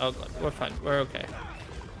 god. Oh, god. We're fine. We're okay.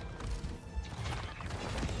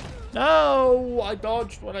 No! I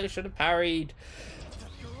dodged what I should have parried.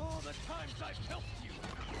 After all the times I've helped you, I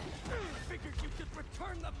figured you could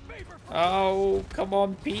return the favor for Oh, come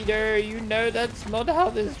on, Peter. You know that's not how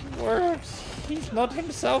this works. He's not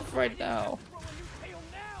himself right now.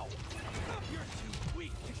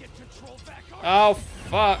 Oh,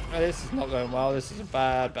 fuck. This is not going well. This is a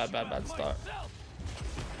bad start.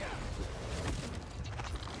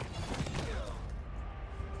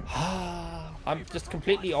 I'm just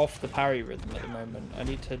completely off the parry rhythm at the moment. I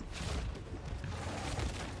need to...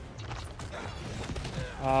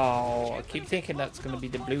 Oh, I keep thinking that's going to be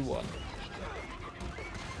the blue one.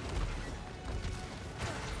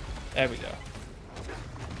 There we go.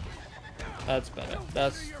 That's better.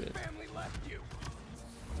 That's good.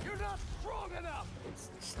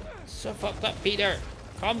 So fucked up, Peter.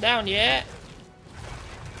 Calm down, yeah?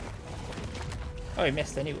 Oh, he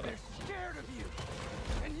missed anyway. scared of you.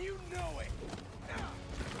 And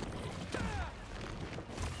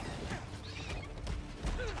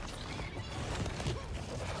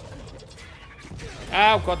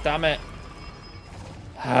Oh, god damn it.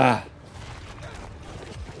 Ah.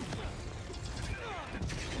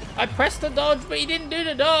 I pressed the dodge, but he didn't do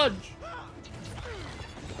the dodge.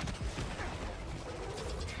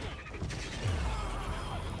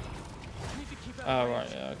 Oh, right.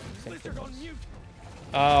 Yeah, I think it was.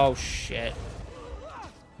 Oh, shit.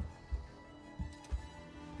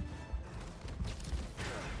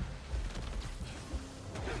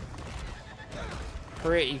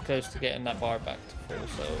 Pretty close to getting that bar back to full,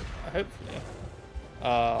 so hopefully.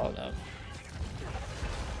 Oh, no.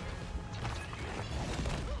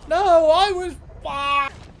 No, I was...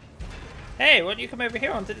 Hey, why don't you come over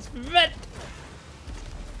here onto this vent?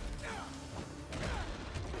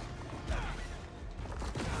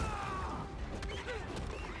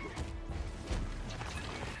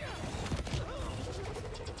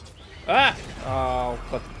 Ah! Oh,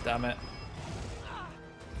 god damn it.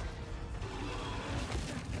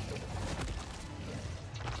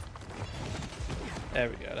 There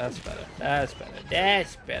we go, that's better. That's better.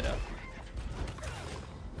 That's better.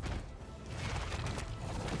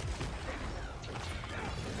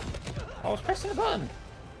 I was pressing the button.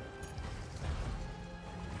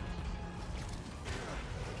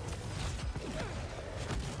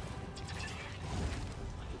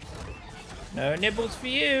 No nibbles for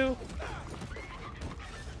you.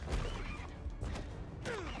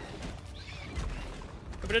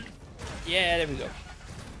 Yeah, there we go.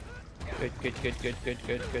 Good, good, good, good, good,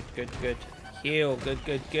 good, good, good, good. Heal. Good,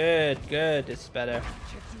 good, good, good. It's better.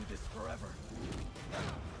 Can't do this forever.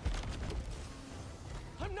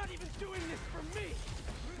 I'm not even doing this for me.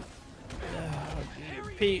 Oh,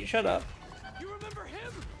 Pete, shut up. You remember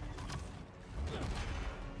him?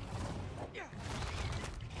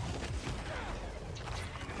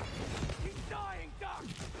 He's dying, Doc.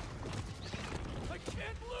 I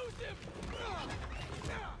can't lose him.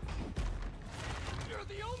 You're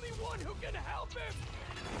the only one who can help him.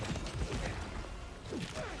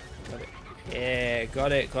 Got it. Yeah,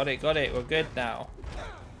 got it, got it, got it. We're good now.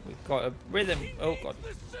 We've got a rhythm. Oh god.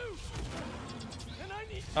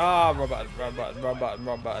 Ah, wrong button, wrong button, wrong button,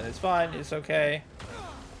 wrong button. It's fine, it's okay.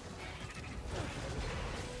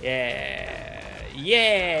 Yeah.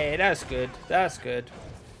 Yeah, that's good. That's good.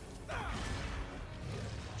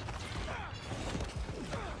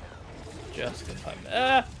 Just in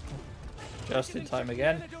time. Just in time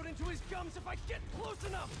again.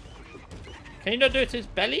 Can you not do it to his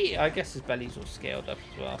belly? I guess his belly's all scaled up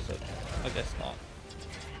as well, so I guess not.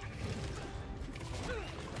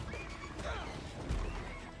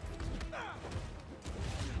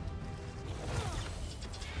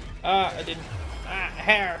 I didn't.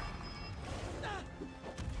 Hair.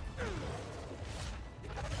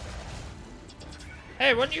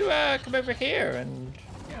 Hey, why don't you come over here and,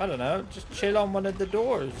 I don't know, just chill on one of the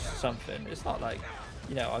doors or something. It's not like,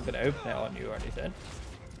 you know, I'm going to open it on you or anything.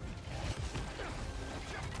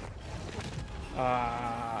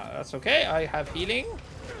 That's okay. I have healing.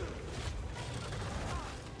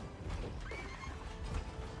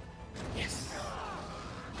 Yes.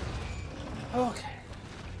 Okay.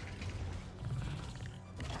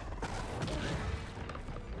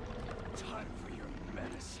 Time for your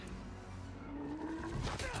medicine.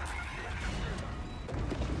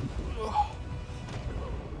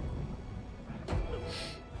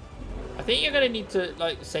 I think you're gonna need to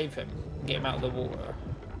like save him, get him out of the water.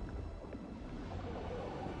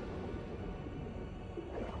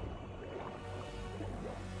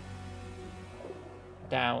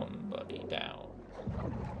 Down, buddy, down.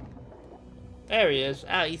 There he is.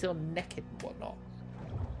 Ah, he's all naked and whatnot.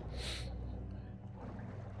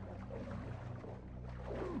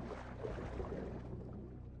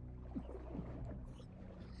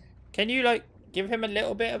 Can you, like, give him a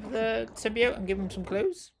little bit of the symbiote and give him some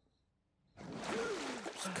clues?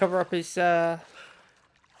 Just cover up his,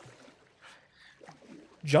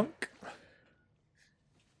 junk?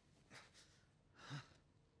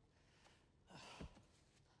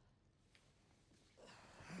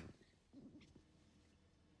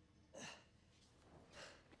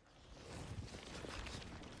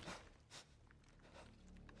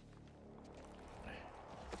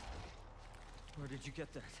 Where did you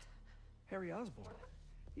get that? Harry Osborn.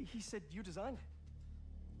 He said you designed it.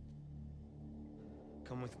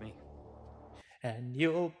 Come with me. And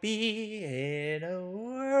you'll be in a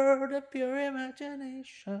world of pure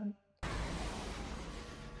imagination.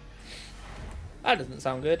 That doesn't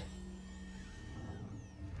sound good.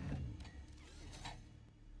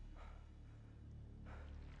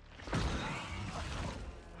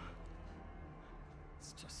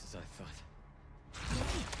 It's just as I thought.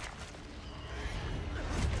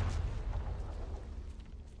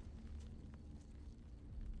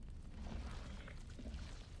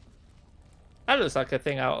 looks like a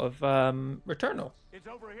thing out of Returnal. It's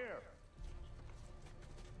over here.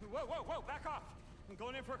 Whoa, whoa, whoa! Back off! I'm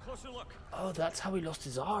going in for a closer look. Oh, that's how he lost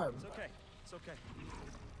his arm. It's okay. It's okay.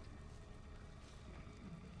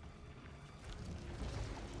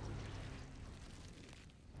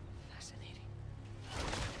 Fascinating.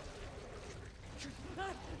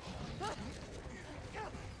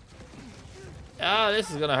 Ah, this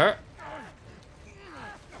is gonna hurt.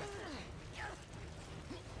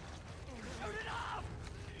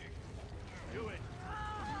 Do it.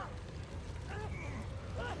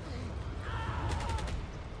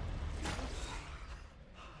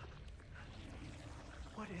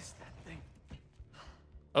 What is that thing?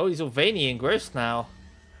 Oh, he's all veiny and gross now.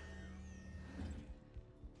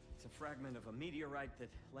 It's a fragment of a meteorite that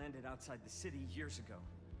landed outside the city years ago.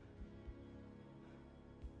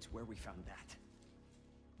 It's where we found that.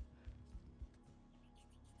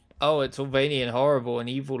 Oh, it's all veiny and horrible and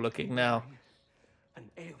evil looking now. An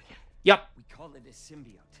alien. Yep. We call it a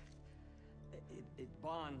symbiote. It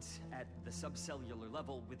bonds at the subcellular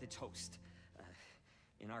level with its host.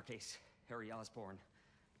 In our case, Harry Osborn.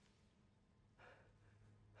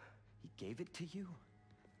 He gave it to you?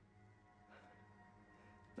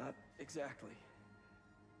 Not exactly.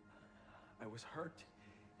 I was hurt,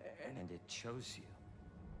 And it chose you.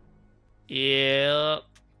 Yep.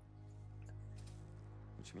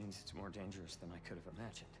 Which means it's more dangerous than I could have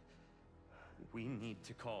imagined. We need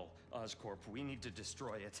to call Oscorp. We need to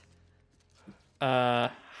destroy it.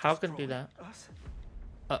 How can I do that? us.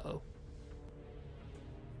 Uh-oh.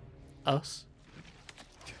 Us?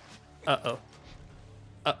 Uh-oh.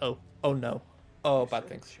 Uh-oh. Oh, no. Oh, bad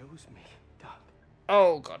things. Chose me, Doc.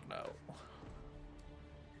 Oh, God, no.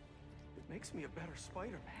 It makes me a better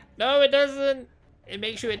Spider-Man. No, it doesn't. It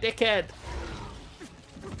makes you a dickhead.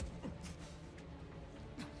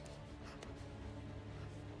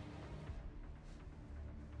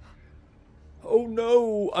 Oh,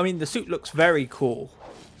 no. I mean, the suit looks very cool.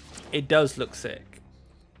 It does look sick.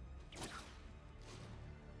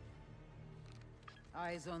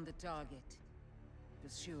 Eyes on the target.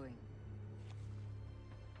 Pursuing.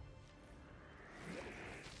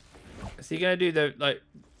 Is he gonna do the like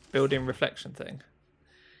building reflection thing?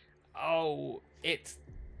 Oh, it's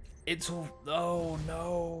all. Oh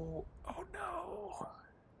no! Oh no!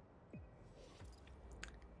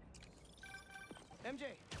 MJ,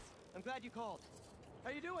 I'm glad you called. How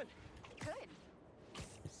you doing? Good.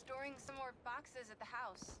 Storing some more boxes at the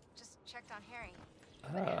house. Just checked on Harry.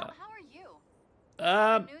 But how are you?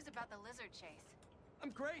 News about the lizard chase. I'm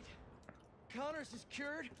great. Connors is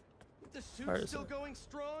cured. The Where suit's is still it? going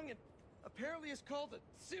strong, and apparently it's called a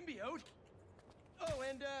symbiote. Oh,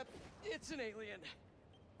 and it's an alien,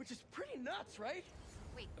 which is pretty nuts, right?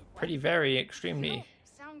 Wait, what? Pretty very You extremely. don't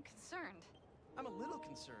sound concerned. I'm a little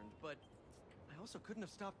concerned, but I also couldn't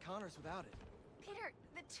have stopped Connors without it. Peter,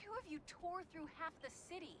 the two of you tore through half the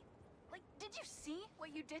city. Like, did you see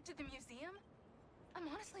what you did to the museum? I'm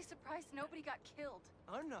honestly surprised nobody got killed.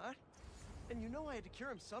 I'm not. And you know I had to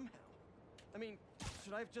cure him somehow. I mean,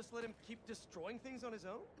 should I have just let him keep destroying things on his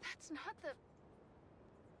own? That's not the...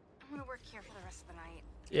 I'm gonna work here for the rest of the night.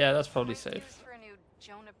 Yeah, that's probably My safe. dues for a new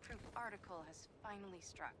Jonah-proof article has finally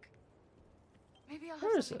struck. Maybe I'll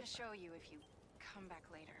Where have is something it? to show you if you come back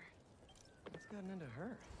later. What's gotten into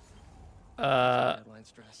her? Deadline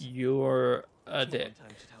stress. You're a Alone dick. time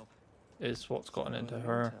should help. Is what's gotten So into in the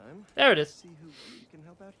her. meantime, There it is. See who can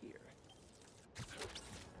help out here.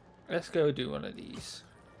 Let's go do one of these.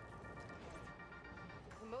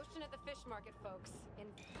 Commotion at the fish market, folks.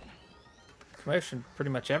 Commotion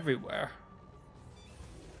pretty much everywhere.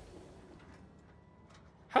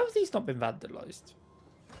 How have these not been vandalized?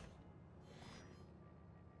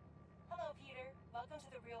 Hello, Peter. Welcome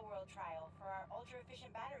to the real-world trial for our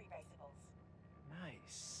ultra-efficient battery bicycles.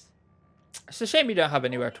 Nice. It's a shame you don't have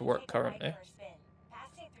anywhere to work Take a ride currently. for a spin,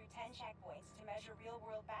 passing through 10 checkpoints to measure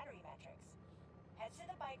real-world battery metrics. Head to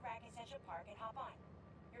the bike rack in Central Park and hop on.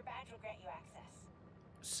 Your badge will grant you access.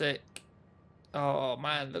 Sick. Oh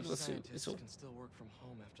man, look at the These suit. scientists It's all. can still work from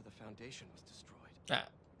home after the Foundation was destroyed. Ah,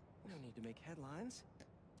 We don't need to make headlines.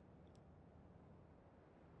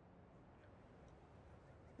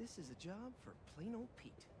 This is a job for plain old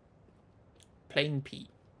Pete. plain Pete.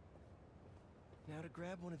 Now to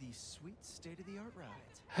grab one of these sweet state-of-the-art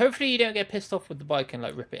rides. Hopefully you don't get pissed off with the bike and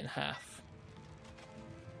like rip it in half.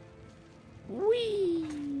 Whee!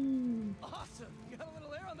 Awesome. You got a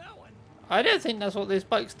little air on that one. I don't think that's what this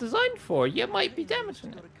bike's designed for. You might be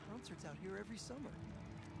damaging Go it. to concerts out here every summer.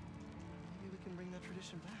 Maybe we can bring that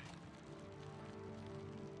tradition back.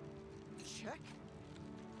 Check.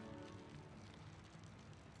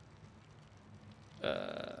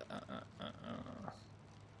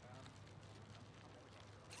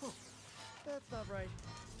 right.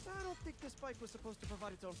 I don't think this bike was supposed to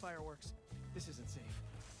provide its own fireworks. This isn't safe.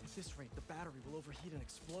 At this rate, the battery will overheat and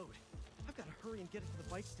explode. I've got to hurry and get it to the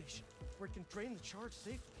bike station, where it can drain the charge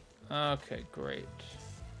safely. Okay, great.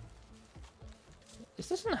 This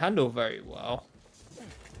doesn't handle very well.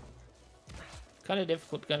 Kind of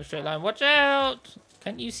difficult to go in a straight line. Watch out!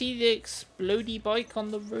 Can't you see the explodey bike on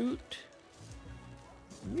the route?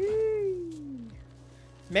 Whee!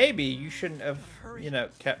 Maybe you shouldn't have, you know,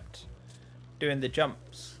 kept doing the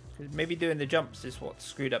jumps. Maybe doing the jumps is what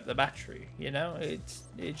screwed up the battery, you know? It's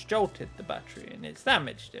jolted the battery and it's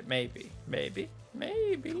damaged it. Maybe.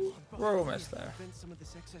 We're almost there. Some of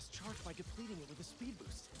this excess charge by depleting it with a speed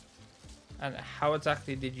boost. And how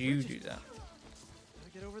exactly did you do that?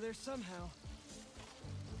 Gotta get over there somehow.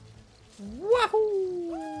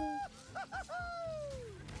 Wahoo!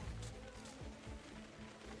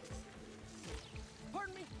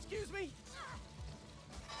 Pardon me, excuse me.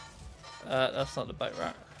 That's not the bike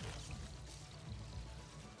rack.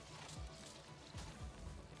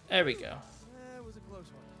 There we go. That was a close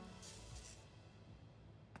one.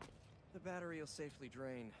 The battery will safely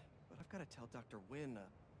drain, but I've got to tell Dr. Wynn a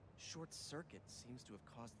short circuit seems to have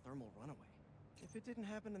caused thermal runaway. If it didn't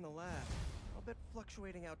happen in the lab, I'll bet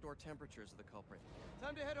fluctuating outdoor temperatures are the culprit.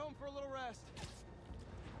 Time to head home for a little rest.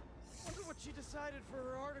 Wonder what she decided for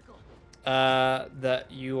her article.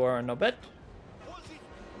 That you are a knobhead? Was it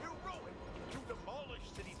heroic to demolish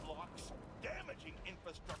city blocks, damaging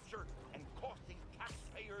infrastructure, and costing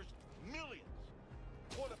taxpayers millions?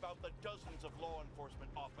 What about the dozens of law enforcement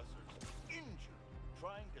officers injured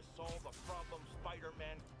trying to solve a problem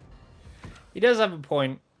Spider-Man? He does have a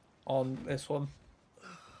point on this one.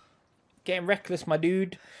 Getting reckless, my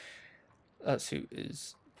dude. That suit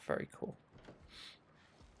is very cool.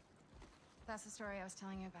 That's the story I was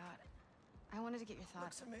telling you about. I wanted to get your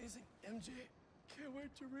thoughts. Looks amazing, MJ. Can't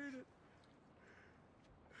wait to read it.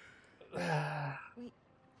 Wait,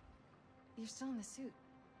 you're still in the suit.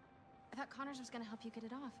 I thought Connors was gonna help you get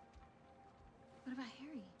it off. What about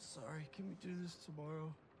Harry? Sorry, can we do this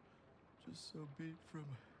tomorrow? Just so beat from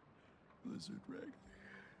Blizzard Rag.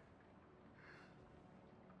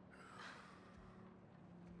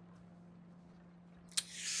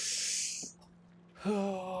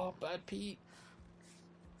 Oh, bad Pete.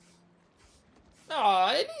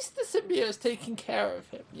 Aw, at least the symbiote's taking care of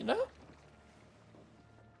him, you know?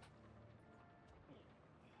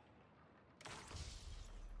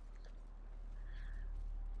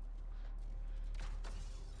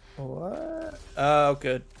 What? Oh,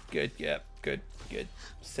 good. Good, yeah. Good, good.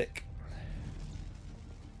 Sick.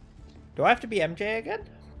 Do I have to be MJ again?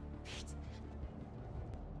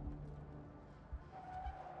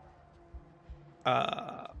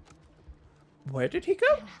 Where did he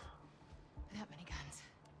go? That many guns.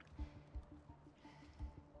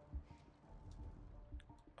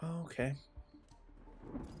 Okay.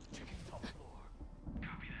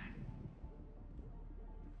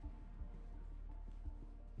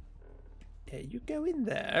 Yeah, you go in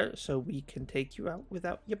there so we can take you out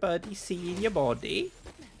without your buddy seeing your body.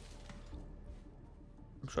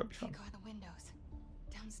 I'm sure it'll be fun. Go out the windows.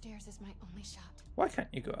 Downstairs is my only shot. Why can't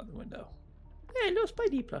you go out the window? Hey, little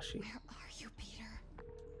Spidey plushie. Where are you, Peter?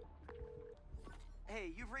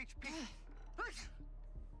 Hey, you've reached Pete.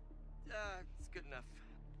 It's good enough.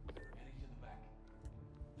 Heading to the back.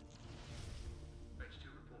 Bridge 2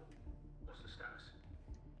 report. What's the status?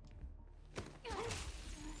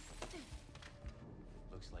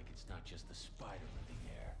 Looks like it's not just the spider living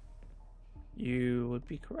here. You would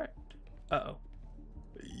be correct. Uh-oh.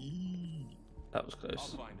 That was close.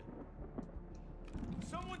 I'll find it.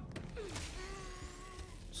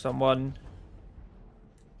 Someone.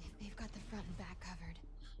 If they've got the front and back covered,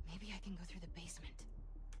 maybe I can go through the basement.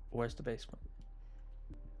 Where's the basement?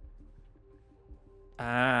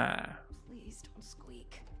 Ah. Please don't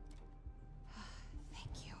squeak.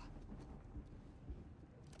 Thank you.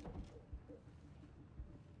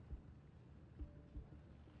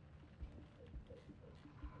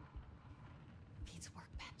 Pete's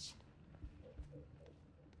workbench.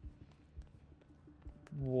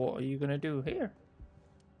 What are you gonna do here?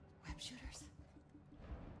 Web shooters.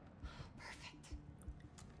 Perfect.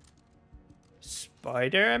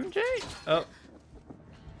 Spider MJ? Oh.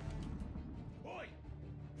 Boy,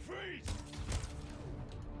 freeze!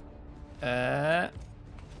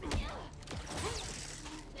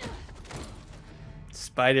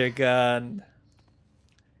 Spider gun.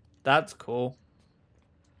 That's cool.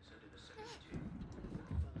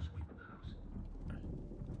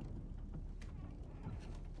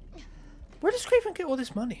 Where does Craven get all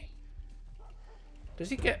this money? Does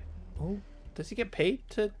he get... Oh, does he get paid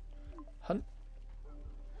to hunt?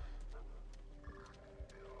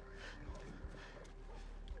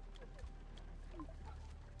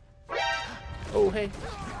 hey.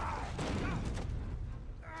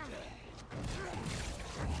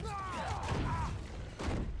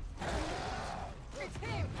 It's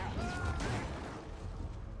him.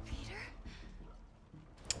 Peter?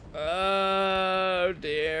 Oh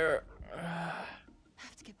dear.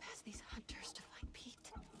 Have to get past these hunters to find Pete.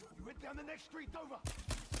 You went down the next street over.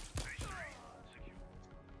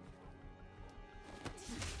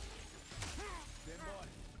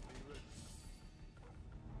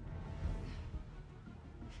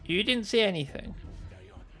 You didn't see anything.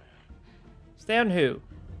 Stay on who?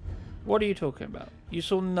 What are you talking about? You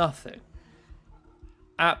saw nothing.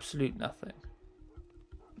 Absolute nothing.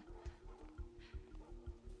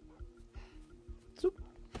 Zoop.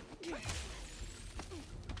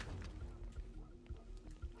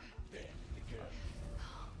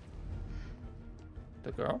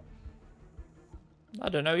 The girl? I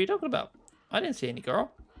don't know what you're talking about. I didn't see any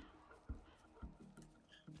girl.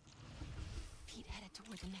 Pete headed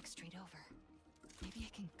toward the next street over. Maybe I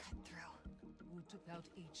can cut through. Who took out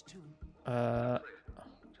H2?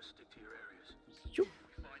 Just stick to your areas. Zoop.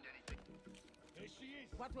 Find anything. There she is.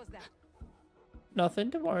 What was that?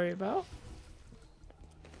 Nothing to worry about.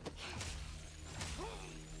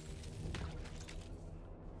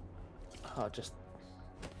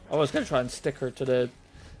 I was gonna try and stick her to the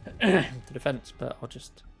to the fence, but I'll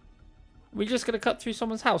just. We're just gonna cut through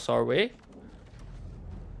someone's house, are we?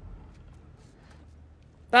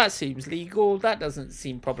 That seems legal. That doesn't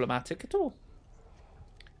seem problematic at all.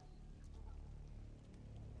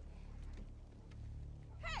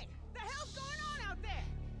 Hey, the hell's going on out there?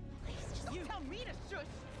 Please, just don't tell me to shush.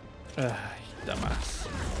 You dumbass.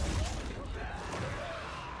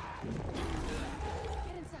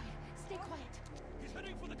 Get inside. Stay quiet. He's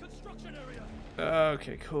heading for the construction area.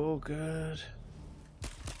 Okay, cool, good.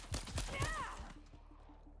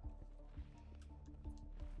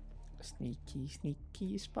 Sneaky,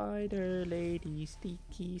 sneaky spider lady.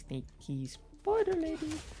 Sneaky, sneaky spider lady.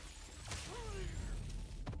 Listen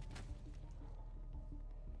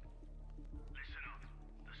up.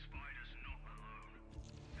 The spider's not alone.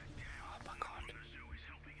 That gal Oh my god. from the zoo is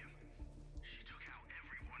helping him. She took out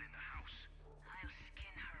everyone in the house. I'll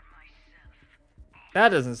skin her myself. That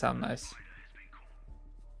doesn't sound nice.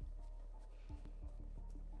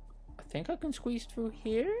 I think I can squeeze through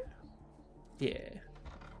here? Yeah.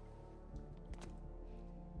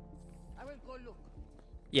 I will go look.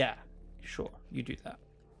 Yeah, sure. You do that.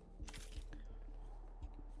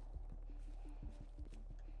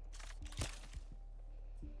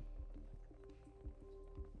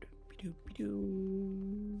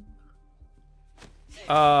 Doopy-doo.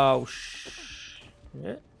 Oh,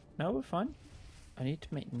 shit. No, we're fine. I need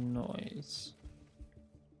to make noise.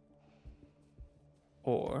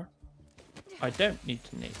 Or I don't need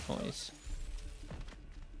to make noise.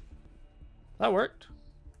 That worked.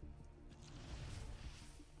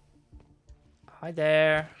 Hi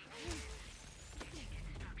there.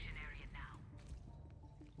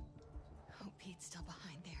 Hope Pete's still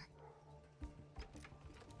behind there.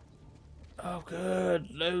 Oh, good.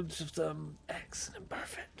 Loads of them. Excellent.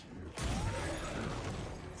 Perfect.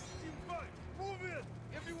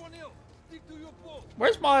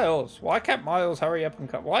 Where's Miles? Why can't Miles hurry up and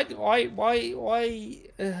cut? Why no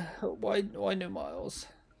Miles?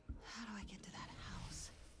 How do I get to that house?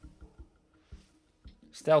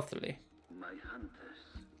 Stealthily. My hunters,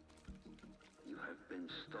 you have been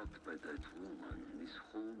stalked by that woman this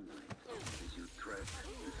whole night as you track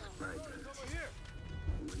the spider.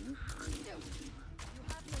 When you find him, You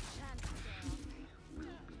have no chance, girl. he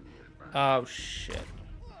will be nearby. Oh shit.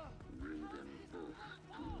 Bring them both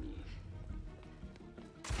to me.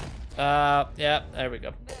 Yeah, there we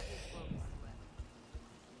go. Team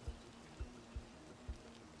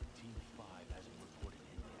 5 hasn't reported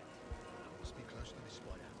in yet. Must be close to the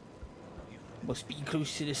spider. Must be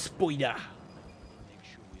close to the spider. Make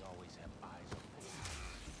sure we always have eyes on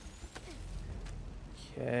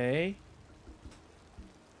Okay.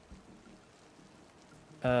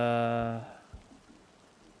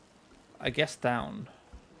 I guess down.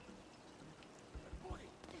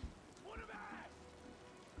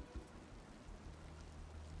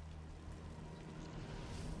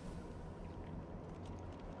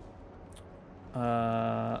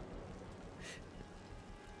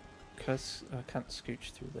 Because I can't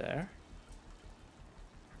scooch through there.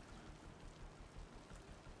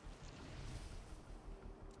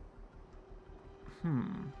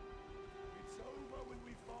 It's over when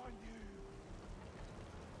we find you.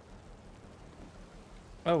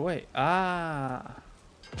 Oh wait. Ah.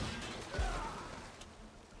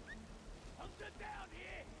 Hunter down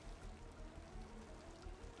here.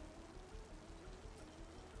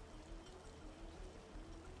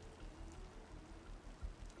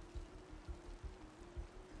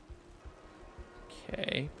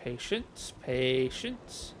 Okay, patience,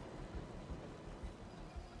 patience.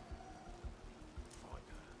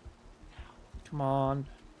 Come on,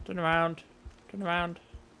 turn around, turn around.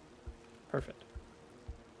 Perfect.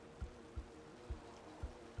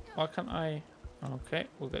 Why can't I? Okay,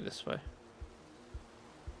 we'll go this way.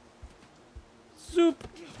 Zoop.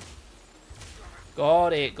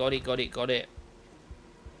 Got it, got it, got it, got it.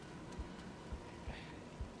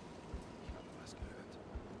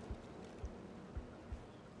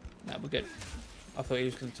 Nah, we're good. I thought he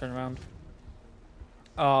was going to turn around.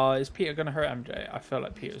 Is Peter going to hurt MJ? I feel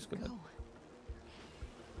like Peter's going to...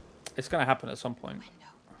 It's going to happen at some point.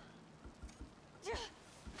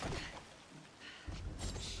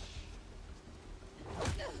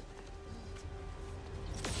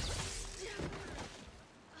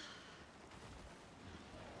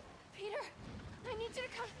 Peter, I need you to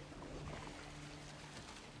come.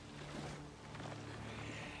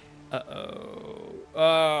 Uh-oh.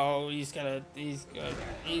 Oh, he's gonna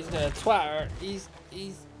twat her. He's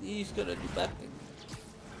gonna do bad things.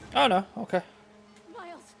 Oh no, okay.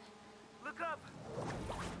 Miles, Look up.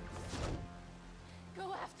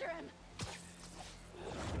 go after him.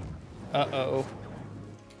 Uh-oh.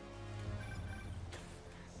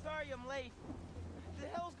 Sorry I'm late. What the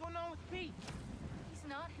hell's going on with Pete? He's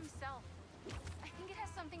not himself. I think it has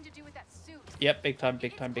something to do with that suit. Yep, big time,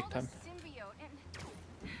 big time, big It's time. called a symbiote, and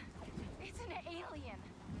it's an alien.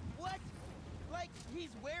 What? Like he's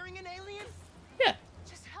wearing an alien? Yeah.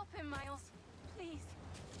 Just help him, Miles. Please.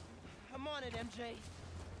 I'm on it, MJ.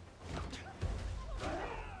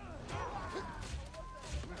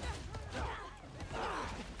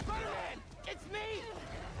 Spider-Man! It's me!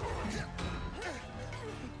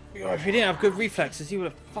 Oh, if he didn't have good reflexes, he would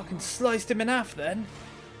have fucking sliced him in half then.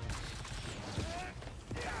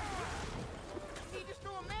 He just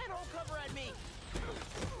threw a manhole cover at me.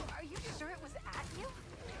 Are you sure it was at you?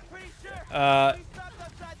 Pretty sure. We stopped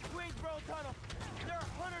outside the Greensboro tunnel. There are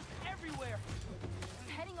hunters everywhere. I'm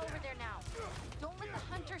heading over there now. Don't let the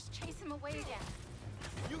hunters chase him away again.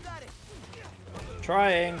 You got it.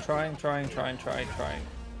 Trying.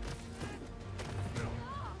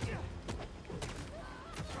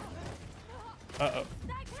 Uh-oh.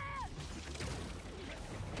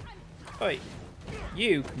 Oi,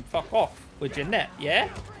 you can fuck off with your net, yeah?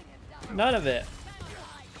 None of it.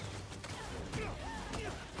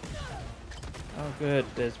 Oh good,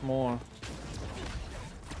 there's more.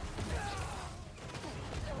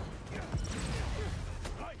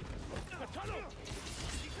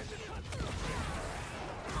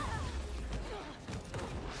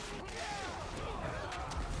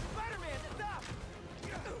 Spider-Man, stop!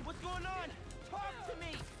 What's going on? Talk to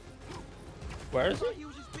me. Where is I thought he? he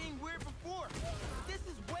was just being weird before. This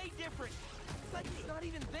is way different. It's like he's not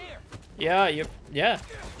even there. Yeah,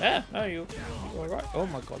 no, you're right. Oh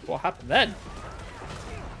my god, what happened then?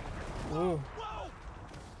 Ooh. Whoa!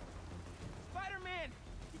 Spider-Man!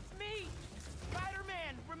 It's me!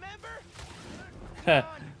 Spider-Man, remember?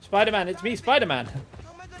 Spider-Man, it's me, Spider-Man. How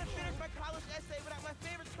am I gonna finish my college essay without my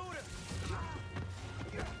favorite tutor?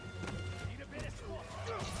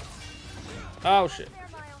 Oh shit. There,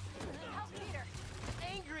 Miles. Help Peter.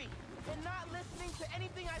 Angry and not listening to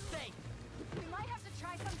anything I say. We might have to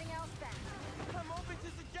try something else then. I'm open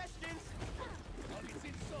to suggestions.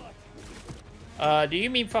 Do you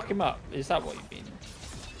mean fuck him up? Is that what you mean?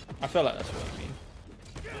 I feel like that's what you mean.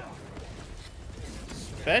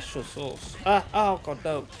 Special sauce. Oh god,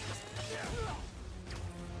 no.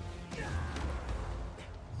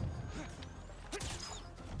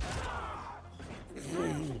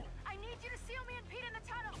 I need you to seal me and Pete in the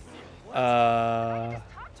tunnel.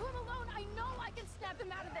 Talk to him alone. I know I can snap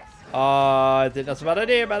him out of this. I think that's a bad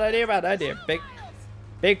idea, bad idea, bad idea.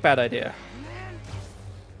 Big bad idea.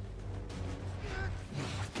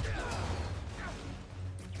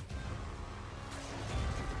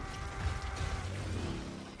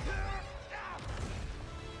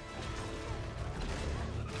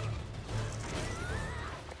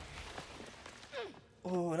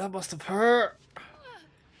 Oh, that must have hurt.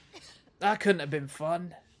 That couldn't have been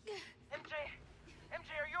fun. MJ,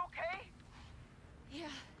 are you okay? Yeah.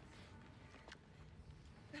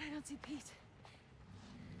 But I don't see Pete.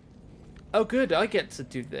 Oh good, I get to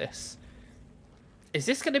do this. Is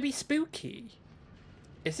this going to be spooky?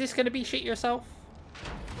 Is this going to be shit yourself?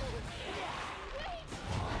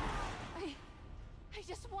 I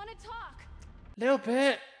just want to talk. Little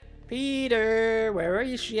bit. Peter, where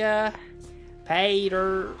is ya?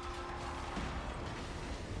 Peter.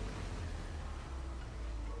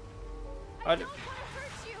 I don't want to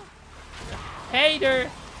hurt you. Peter.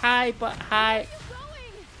 Hi, but hi.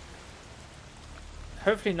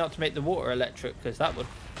 Hopefully not to make the water electric, because that would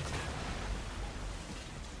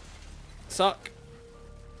suck.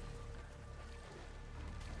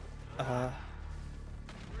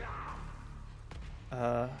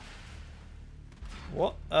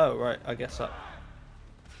 What? Oh, right, I guess up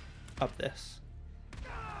this.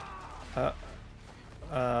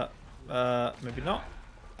 Maybe not.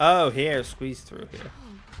 Oh, here, squeeze through here.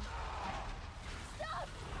 Stop!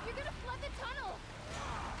 You're gonna flood the tunnel!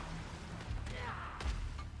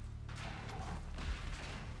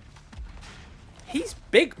 He's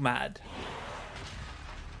big mad.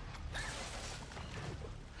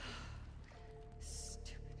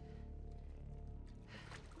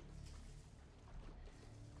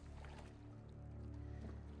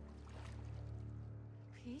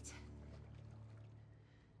 Pete?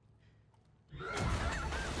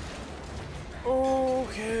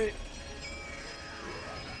 Okay.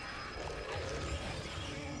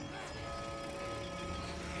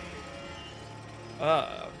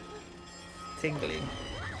 Tingling.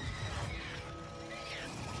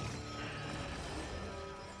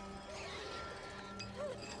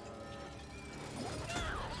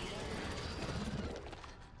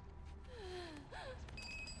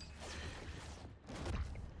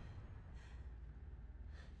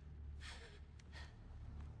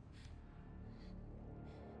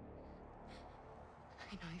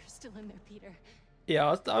 I know you're still in there, Peter.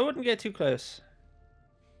 Yeah, I wouldn't get too close.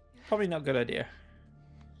 Probably not a good idea.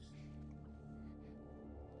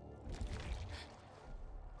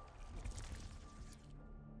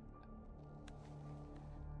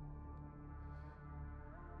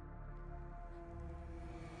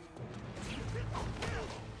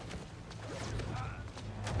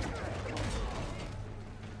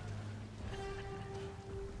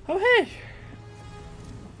 Oh, hey!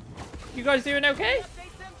 You guys doing okay?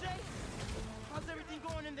 How's everything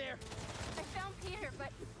going in there? I found Peter, but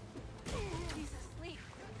he's asleep.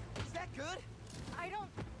 Is that good? I don't...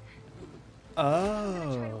 Oh. I'm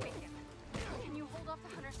gonna try to wake him. Can you hold off the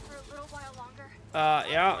hunters for a little while longer?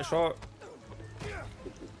 Yeah, sure.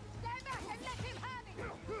 Stand back and let him have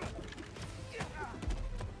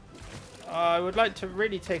it! I would like to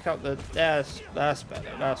really take out the... That's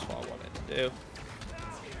better. That's what I wanted to do.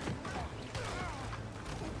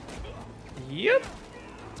 Yep.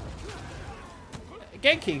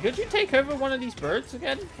 Genki, could you take over one of these birds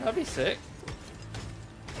again? That'd be sick.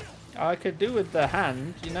 I could do with the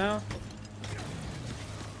hand, you know?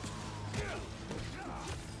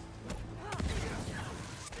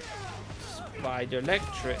 Spider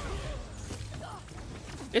electric.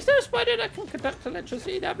 Is there a spider that can conduct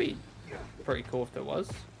electricity? That'd be pretty cool if there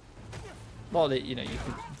was. Well, you know, you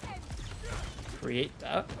could create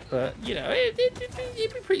that, but you know, it'd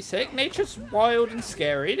be pretty sick. Nature's wild and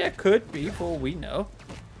scary. There could be, for all we know.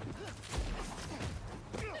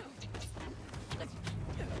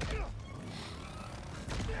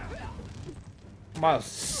 Miles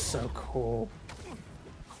is so cool.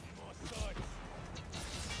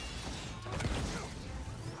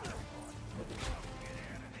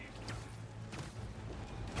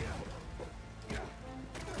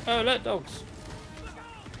 Oh, look, dogs.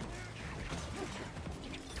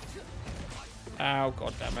 Oh,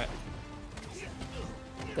 god damn it.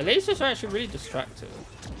 The lasers are actually really distracting.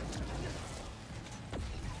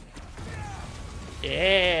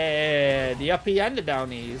 Yeah, the uppy and the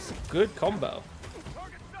downies. Good combo.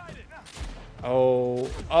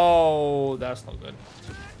 Oh, that's not good.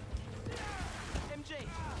 MJ,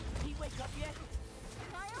 he wake up yet?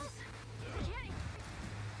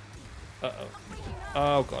 Uh-oh.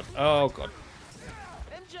 Oh, god. Oh, god.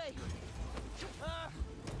 MJ!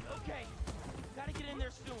 Okay. Gotta get in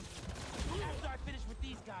there soon. After I finish with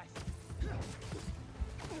these guys.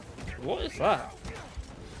 What is that?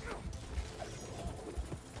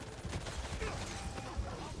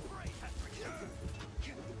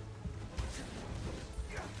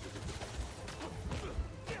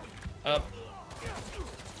 Up.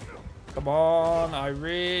 Come on, I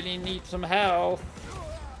really need some health.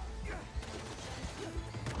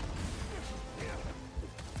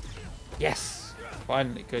 Yes!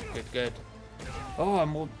 Finally, good, good, good. Oh,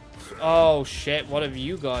 I'm all... Oh, shit, what have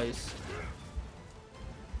you guys?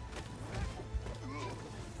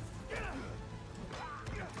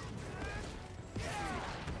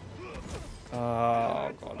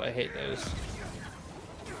 Oh, God, I hate those.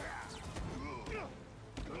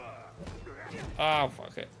 Oh,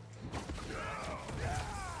 fuck it.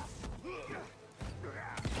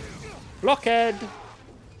 Blockhead!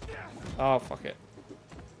 Oh, fuck it.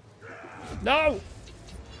 No!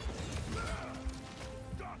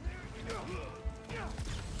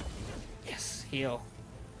 Yes, heal.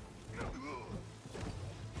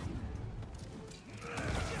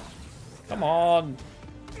 Come on.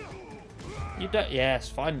 You don't. Yes,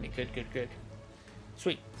 finally. Good, good, good.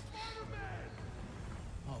 Sweet.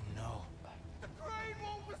 Oh no.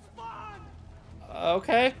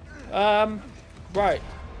 Okay. Right.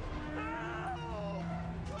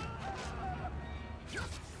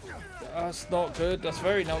 That's not good. That's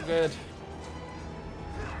very not good.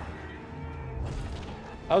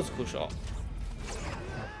 That was a cool shot.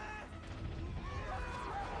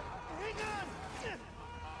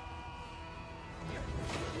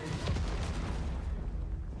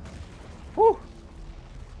 Whew.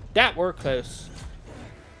 That were close.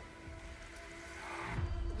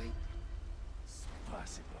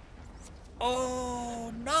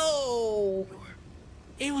 Oh no!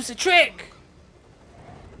 It was a trick!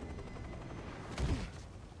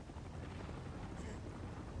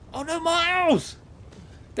 Oh no, Miles!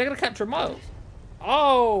 They're gonna capture Miles.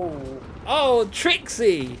 Oh! Oh,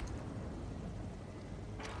 Trixie!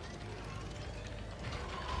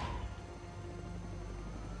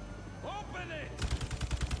 Open it!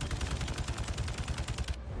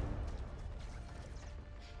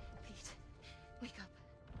 Pete, wake up.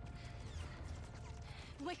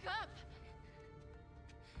 Wake up!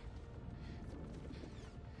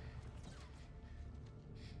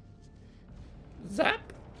 Zap?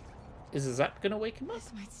 Is a zap gonna wake him up?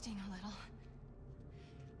 This might sting a little.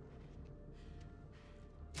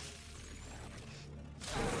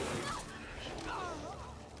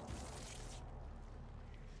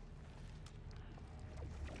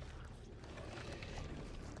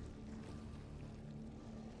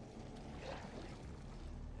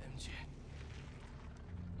 MJ.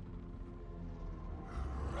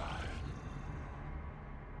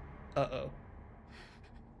 Uh-oh.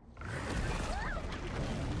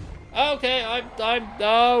 Okay, I'm,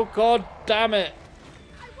 oh, god damn it.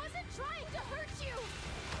 I wasn't trying to hurt you!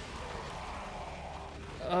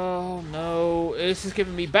 Oh no, this is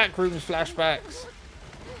giving me backrooms flashbacks.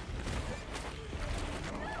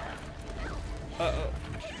 Uh-oh.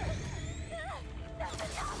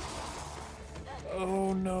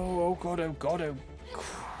 Oh no, oh god, oh god, oh.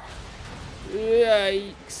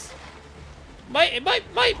 Yikes. Might,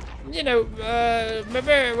 you know,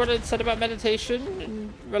 remember what I said about meditation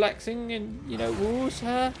and relaxing and, you know, woos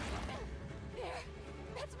her? There!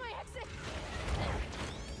 That's my exit!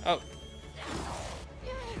 Oh.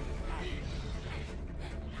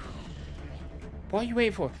 What are you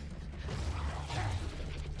waiting for?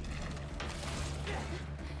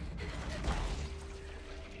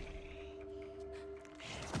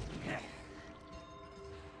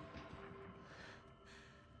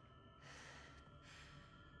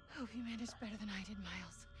 Hope you managed better than I did,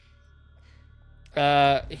 Miles.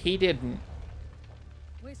 He didn't.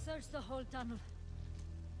 We searched the whole tunnel.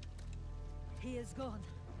 He is gone.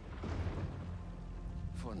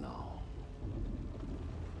 For now.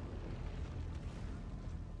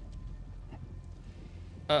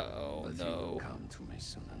 Uh-oh, But no. he will come to me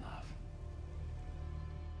soon enough.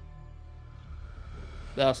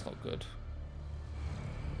 That's not good.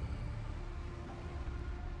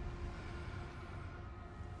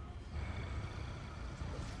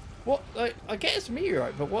 What? Like, I get it's a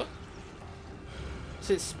meteorite, but what?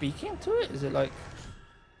 Is it speaking to it? Is it like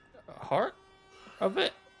a heart of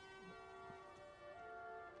it?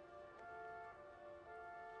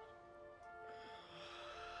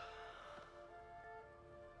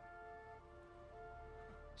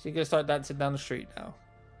 So you're gonna start dancing down the street now.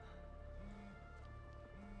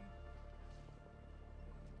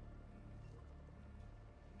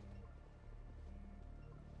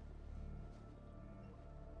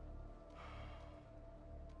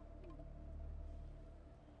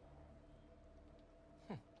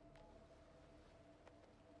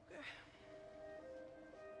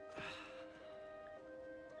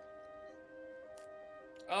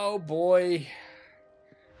 Oh boy.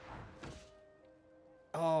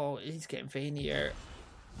 Oh, he's getting veinier.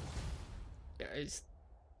 Yeah,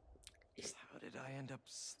 How did I end up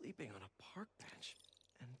sleeping on a park bench?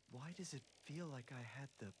 And why does it feel like I had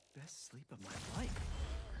the best sleep of my life?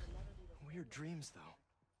 Weird dreams, though.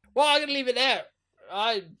 Well, I'm gonna leave it there.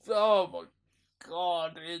 Oh my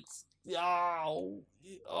god, it's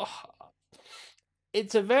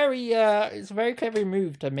it's a very clever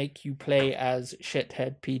move to make you play as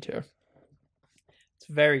shithead Peter. It's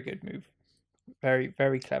a very good move. Very,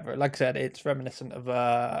 very clever. Like I said, it's reminiscent of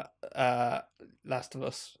Last of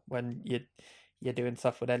Us when you're doing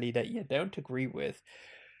stuff with Ellie that you don't agree with.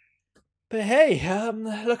 But hey,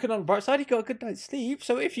 looking on the bright side, you got a good night's sleep.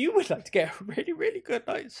 So if you would like to get a really, really good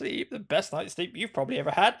night's sleep, the best night's sleep you've probably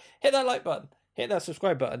ever had, hit that like button. hit that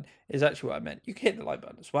subscribe button is actually what I meant. You can hit the like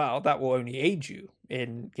button as well. That will only aid you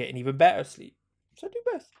in getting even better sleep. So do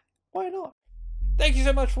both. Why not? Thank you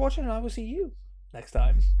so much for watching, and I will see you next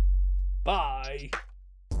time. Bye.